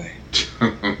 oh boy,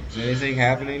 is anything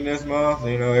happening this month?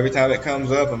 Every time it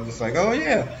comes up, I'm just like, oh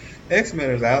yeah. X-Men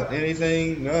is out.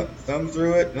 Anything? No. Thumb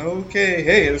through it. Okay.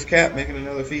 Hey, it was Cap making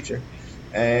another feature,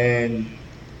 and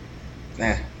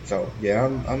so yeah,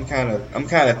 I'm kind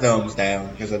of thumbs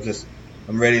down because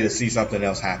I'm ready to see something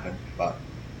else happen. But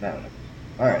I don't know.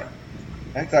 All right.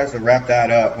 that starts to wrap that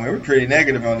up. We were pretty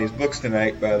negative on these books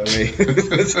tonight, by the way.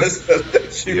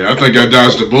 Yeah, I think I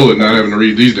dodged a bullet not having to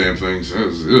read these damn things. That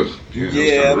was,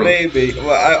 yeah, maybe.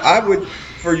 Well, I would,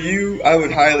 for you, I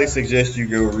would highly suggest you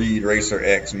go read Racer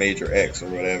X, Major X, or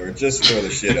whatever, just for the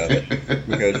shit of it,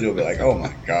 because you'll be like, oh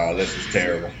my god, this is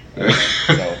terrible.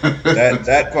 So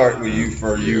that part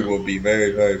for you will be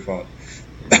very, very fun.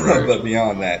 Right. But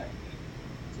beyond that,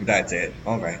 that's it.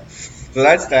 Okay. So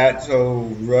that's that. So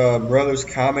Brothers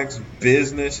Comics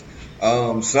Business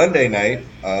Sunday night,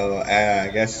 I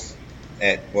guess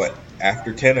at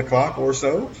after 10 o'clock or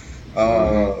so,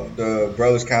 the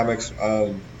Brothers Comics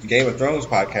Game of Thrones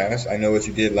podcast, I Know What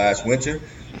You Did Last Winter,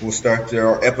 we'll start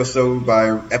our episode by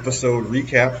episode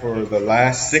recap for the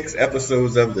last 6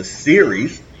 episodes of the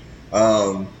series.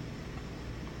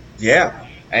 Yeah,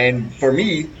 and for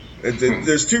me,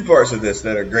 there's 2 parts of this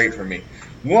that are great for me.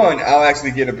 One, I'll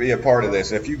actually get to be a part of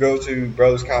this. If you go to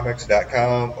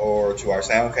brotherscomics.com or to our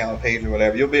SoundCloud page or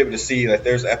whatever, you'll be able to see that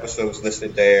there's episodes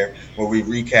listed there where we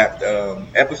recapped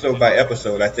episode by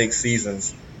episode, I think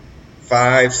seasons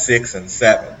 5, 6, and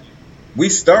 7. We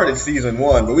started season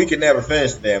 1, but we could never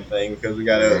finish the damn thing because we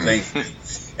got other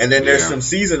things. And then there's some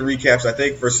season recaps, I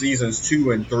think, for seasons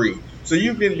 2 and 3. So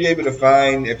you can be able to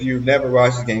find, if you've never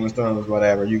watched Game of Thrones,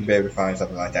 whatever, you can be able to find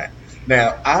something like that.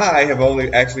 Now, I have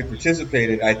only actually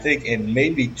participated, I think, in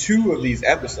maybe 2 of these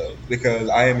episodes because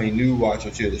I am a new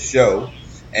watcher to the show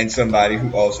and somebody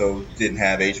who also didn't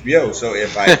have HBO. So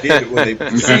if I did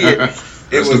see it,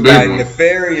 it was by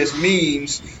nefarious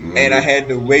means, and I had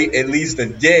to wait at least a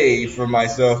day for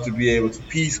myself to be able to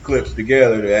piece clips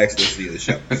together to actually see the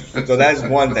show. So that's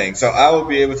one thing. So I will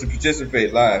be able to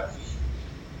participate live.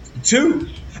 2,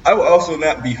 I will also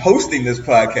not be hosting this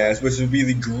podcast, which would be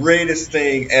the greatest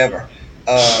thing ever.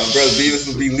 Brother Beavis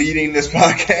will be leading this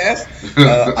podcast.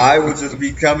 I will just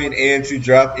be coming in to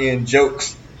drop in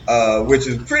jokes, which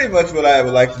is pretty much what I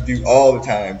would like to do all the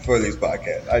time for these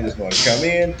podcasts. I just want to come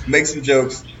in, make some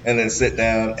jokes, and then sit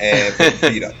down and put the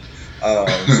feet up.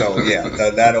 So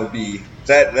yeah, that'll be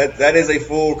that is a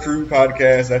full crew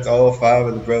podcast. That's all 5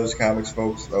 of the Brothers Comics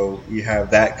folks. So we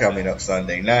have that coming up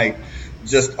Sunday night.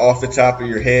 Just off the top of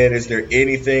your head, is there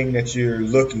anything that you're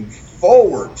looking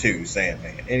forward to,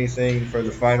 Sandman? Anything for the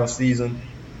final season?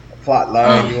 A plot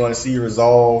line you want to see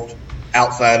resolved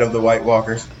outside of the White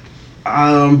Walkers?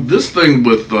 This thing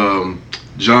with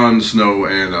Jon Snow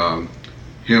and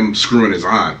him screwing his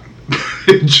aunt,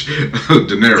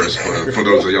 Daenerys, for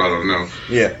those of y'all don't know.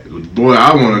 Yeah. Boy,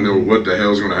 I want to know what the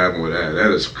hell's going to happen with that. That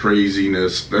is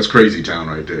craziness. That's crazy town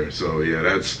right there. So, yeah,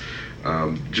 that's...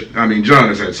 I mean, John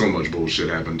has had so much bullshit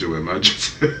happen to him. I'm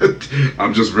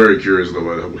just very curious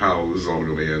though how this is all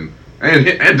going to end, and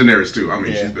Daenerys too. I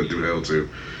mean, she's been through hell too.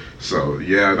 So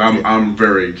yeah, I'm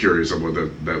very curious about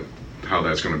how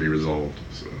that's going to be resolved.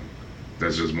 So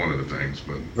that's just one of the things,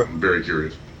 but I'm very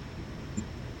curious.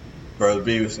 Brother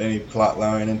Beavis, any plot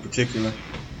line in particular?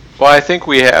 Well, I think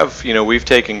we've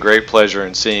taken great pleasure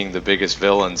in seeing the biggest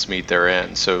villains meet their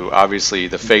end. So obviously,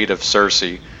 the fate of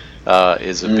Cersei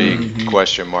is a big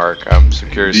question mark. I'm so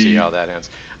curious to see how that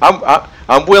ends.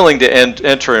 I'm willing to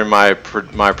enter in my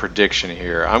prediction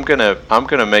here. I'm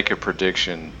gonna make a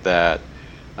prediction that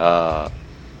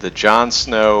the Jon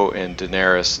Snow and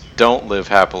Daenerys don't live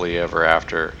happily ever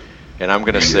after, and I'm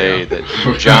gonna say that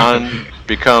Jon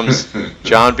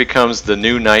becomes the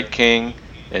new Night King,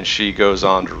 and she goes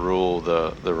on to rule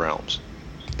the realms.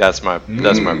 That's my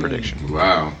prediction.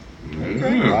 Wow.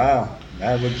 Okay. Wow.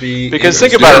 That would be because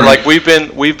think about it, like we've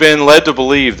been led to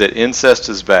believe that incest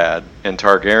is bad and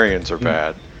Targaryens are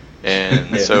bad,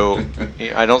 and so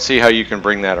I don't see how you can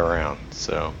bring that around.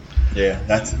 So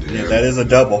that is a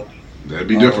double. That'd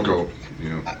be difficult,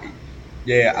 I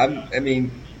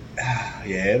mean,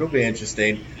 it'll be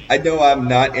interesting. I know I'm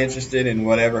not interested in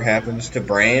whatever happens to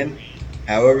Bran.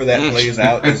 However that plays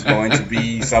out is going to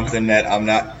be something that I'm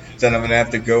not. Then I'm going to have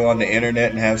to go on the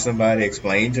internet and have somebody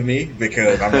explain to me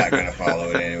because I'm not going to follow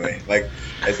it anyway. Like,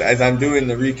 as I'm doing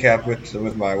the recap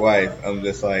with my wife, I'm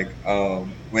just like,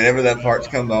 whenever that part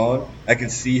comes on, I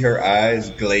can see her eyes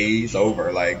glaze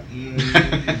over, like,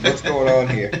 what's going on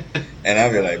here? And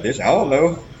I'll be like, bitch, I don't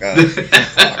know.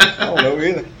 I don't know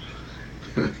either.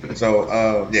 So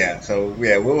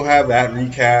we'll have that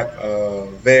recap.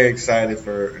 Very excited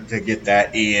to get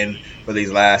that in for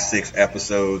these last 6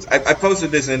 episodes. I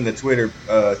posted this in the Twitter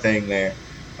thing there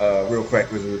real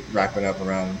quick as we're wrapping up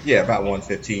around about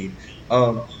 1:15.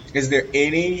 Is there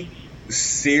any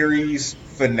series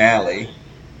finale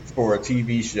for a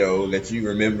TV show that you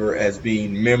remember as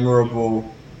being memorable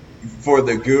for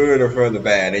the good or for the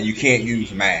bad? And you can't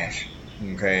use MASH.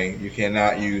 Okay, you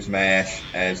cannot use MASH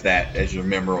as your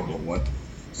memorable one.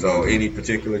 So, any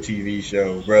particular TV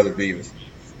show, Brother Beavis?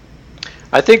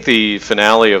 I think the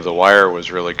finale of The Wire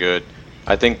was really good.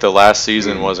 I think the last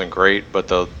season wasn't great, but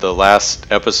the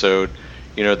last episode,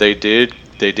 they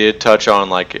did touch on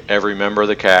like every member of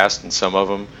the cast, and some of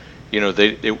them,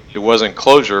 it wasn't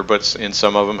closure, but in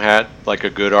some of them had like a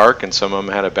good arc, and some of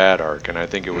them had a bad arc, and I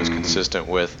think it was consistent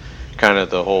with kind of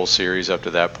the whole series up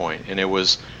to that point. And it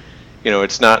was,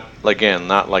 it's not like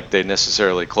they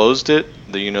necessarily closed it.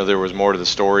 There was more to the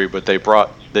story, but they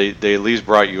at least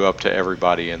brought you up to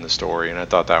everybody in the story, and I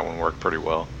thought that one worked pretty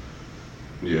well.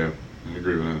 Yeah, I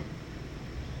agree with that.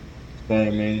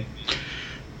 Same, man.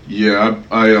 Yeah,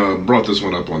 I brought this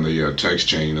one up on the text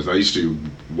chain. As I used to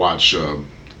watch,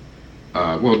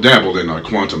 dabbled in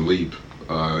Quantum Leap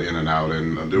in and out,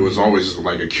 and there was always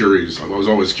like I was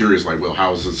always curious, like, well,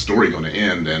 how is this story going to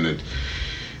end? And it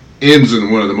ends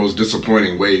in one of the most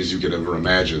disappointing ways you could ever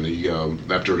imagine.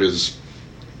 After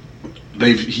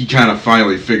he kind of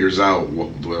finally figures out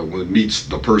when he meets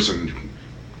the person,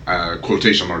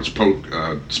 quotation marks,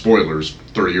 spoilers,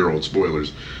 30-year-old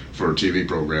spoilers for a TV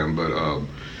program, but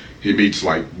he meets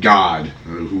like God,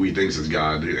 who he thinks is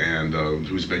God, and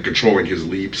who's been controlling his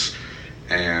leaps,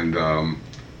 and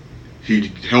he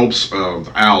helps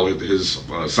Al, his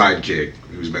sidekick,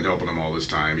 who's been helping him all this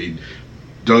time. He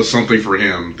does something for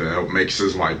him to help makes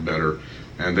his life better,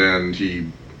 and then he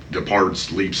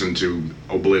departs, leaps into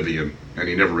oblivion, and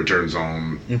he never returns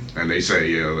home. And they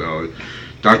say,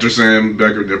 Dr. Sam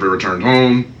Becker never returned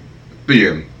home. The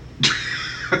end.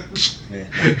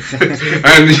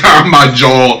 And my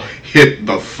jaw hit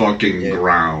the fucking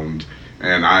ground,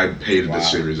 and I hated this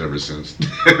series ever since.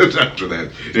 After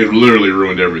that, it literally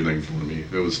ruined everything for me.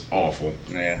 It was awful.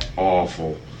 Yeah.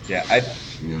 Awful. Yeah,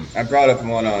 I brought up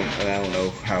one on, and I don't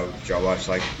know how y'all watch,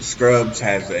 like, Scrubs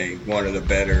has one of the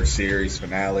better series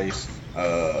finales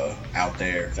out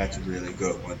there. That's a really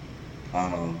good one.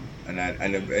 And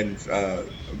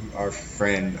our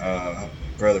friend,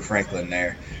 Brother Franklin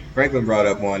there, Franklin brought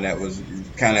up one that was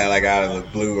kind of like out of the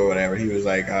blue or whatever. He was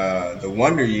like, the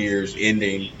Wonder Years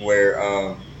ending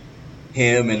where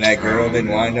him and that girl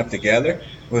didn't wind up together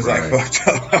was like fucked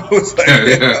up. I was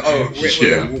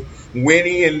like,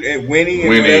 Winnie and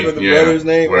whatever the brother's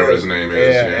name whatever his name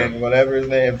is, and whatever his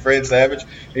name, Fred Savage.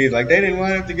 He's like, they didn't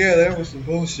wind up together. That was some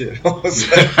bullshit. I was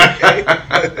like,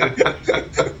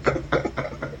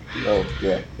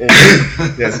 okay.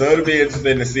 So it'll be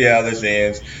interesting to see how this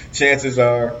ends. Chances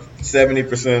are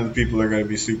 70% of the people are going to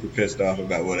be super pissed off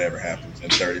about whatever happens,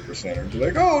 and 30% are be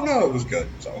like, oh no, it was good.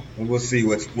 So we'll see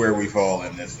where we fall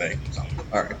in this thing. So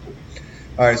all right, cool.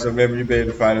 All right, so remember, you'll be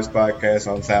able to find this podcast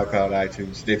on SoundCloud,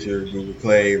 iTunes, Stitcher, Google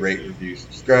Play. Rate, review,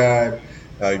 subscribe.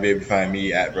 You'll be able to find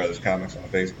me at Brothers Comics on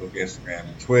Facebook, Instagram,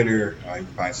 and Twitter. You can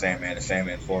find Sandman at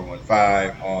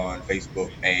Sandman415 on Facebook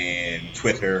and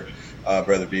Twitter.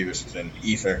 Brother Beavis is in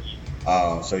Ether.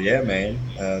 So yeah, man,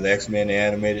 the X-Men the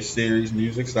animated series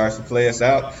music starts to play us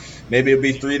out. Maybe it'll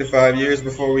be 3 to 5 years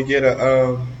before we get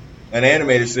an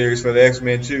animated series for the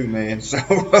X-Men too, man. So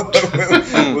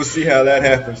we'll see how that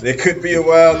happens. It could be a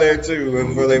while there too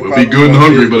before they. We'll be good and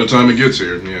hungry by the time it gets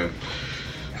here. Yeah.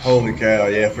 Holy cow!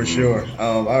 Yeah, for sure.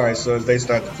 All right, so as they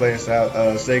start to play us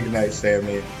out, say goodnight, Sam.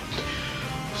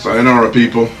 Sayonara,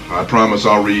 people. I promise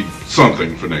I'll read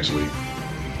something for next week.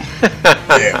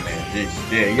 Yeah, man.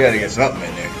 Jeez. Yeah, you gotta get something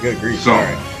in there. Good grief. All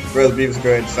right, Brother Beavis, go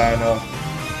ahead and sign off.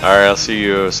 All right, I'll see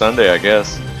you Sunday, I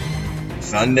guess.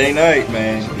 Sunday night,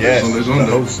 man. Yes, Sunday. the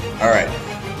host. All right.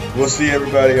 We'll see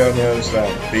everybody on the other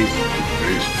side. Peace.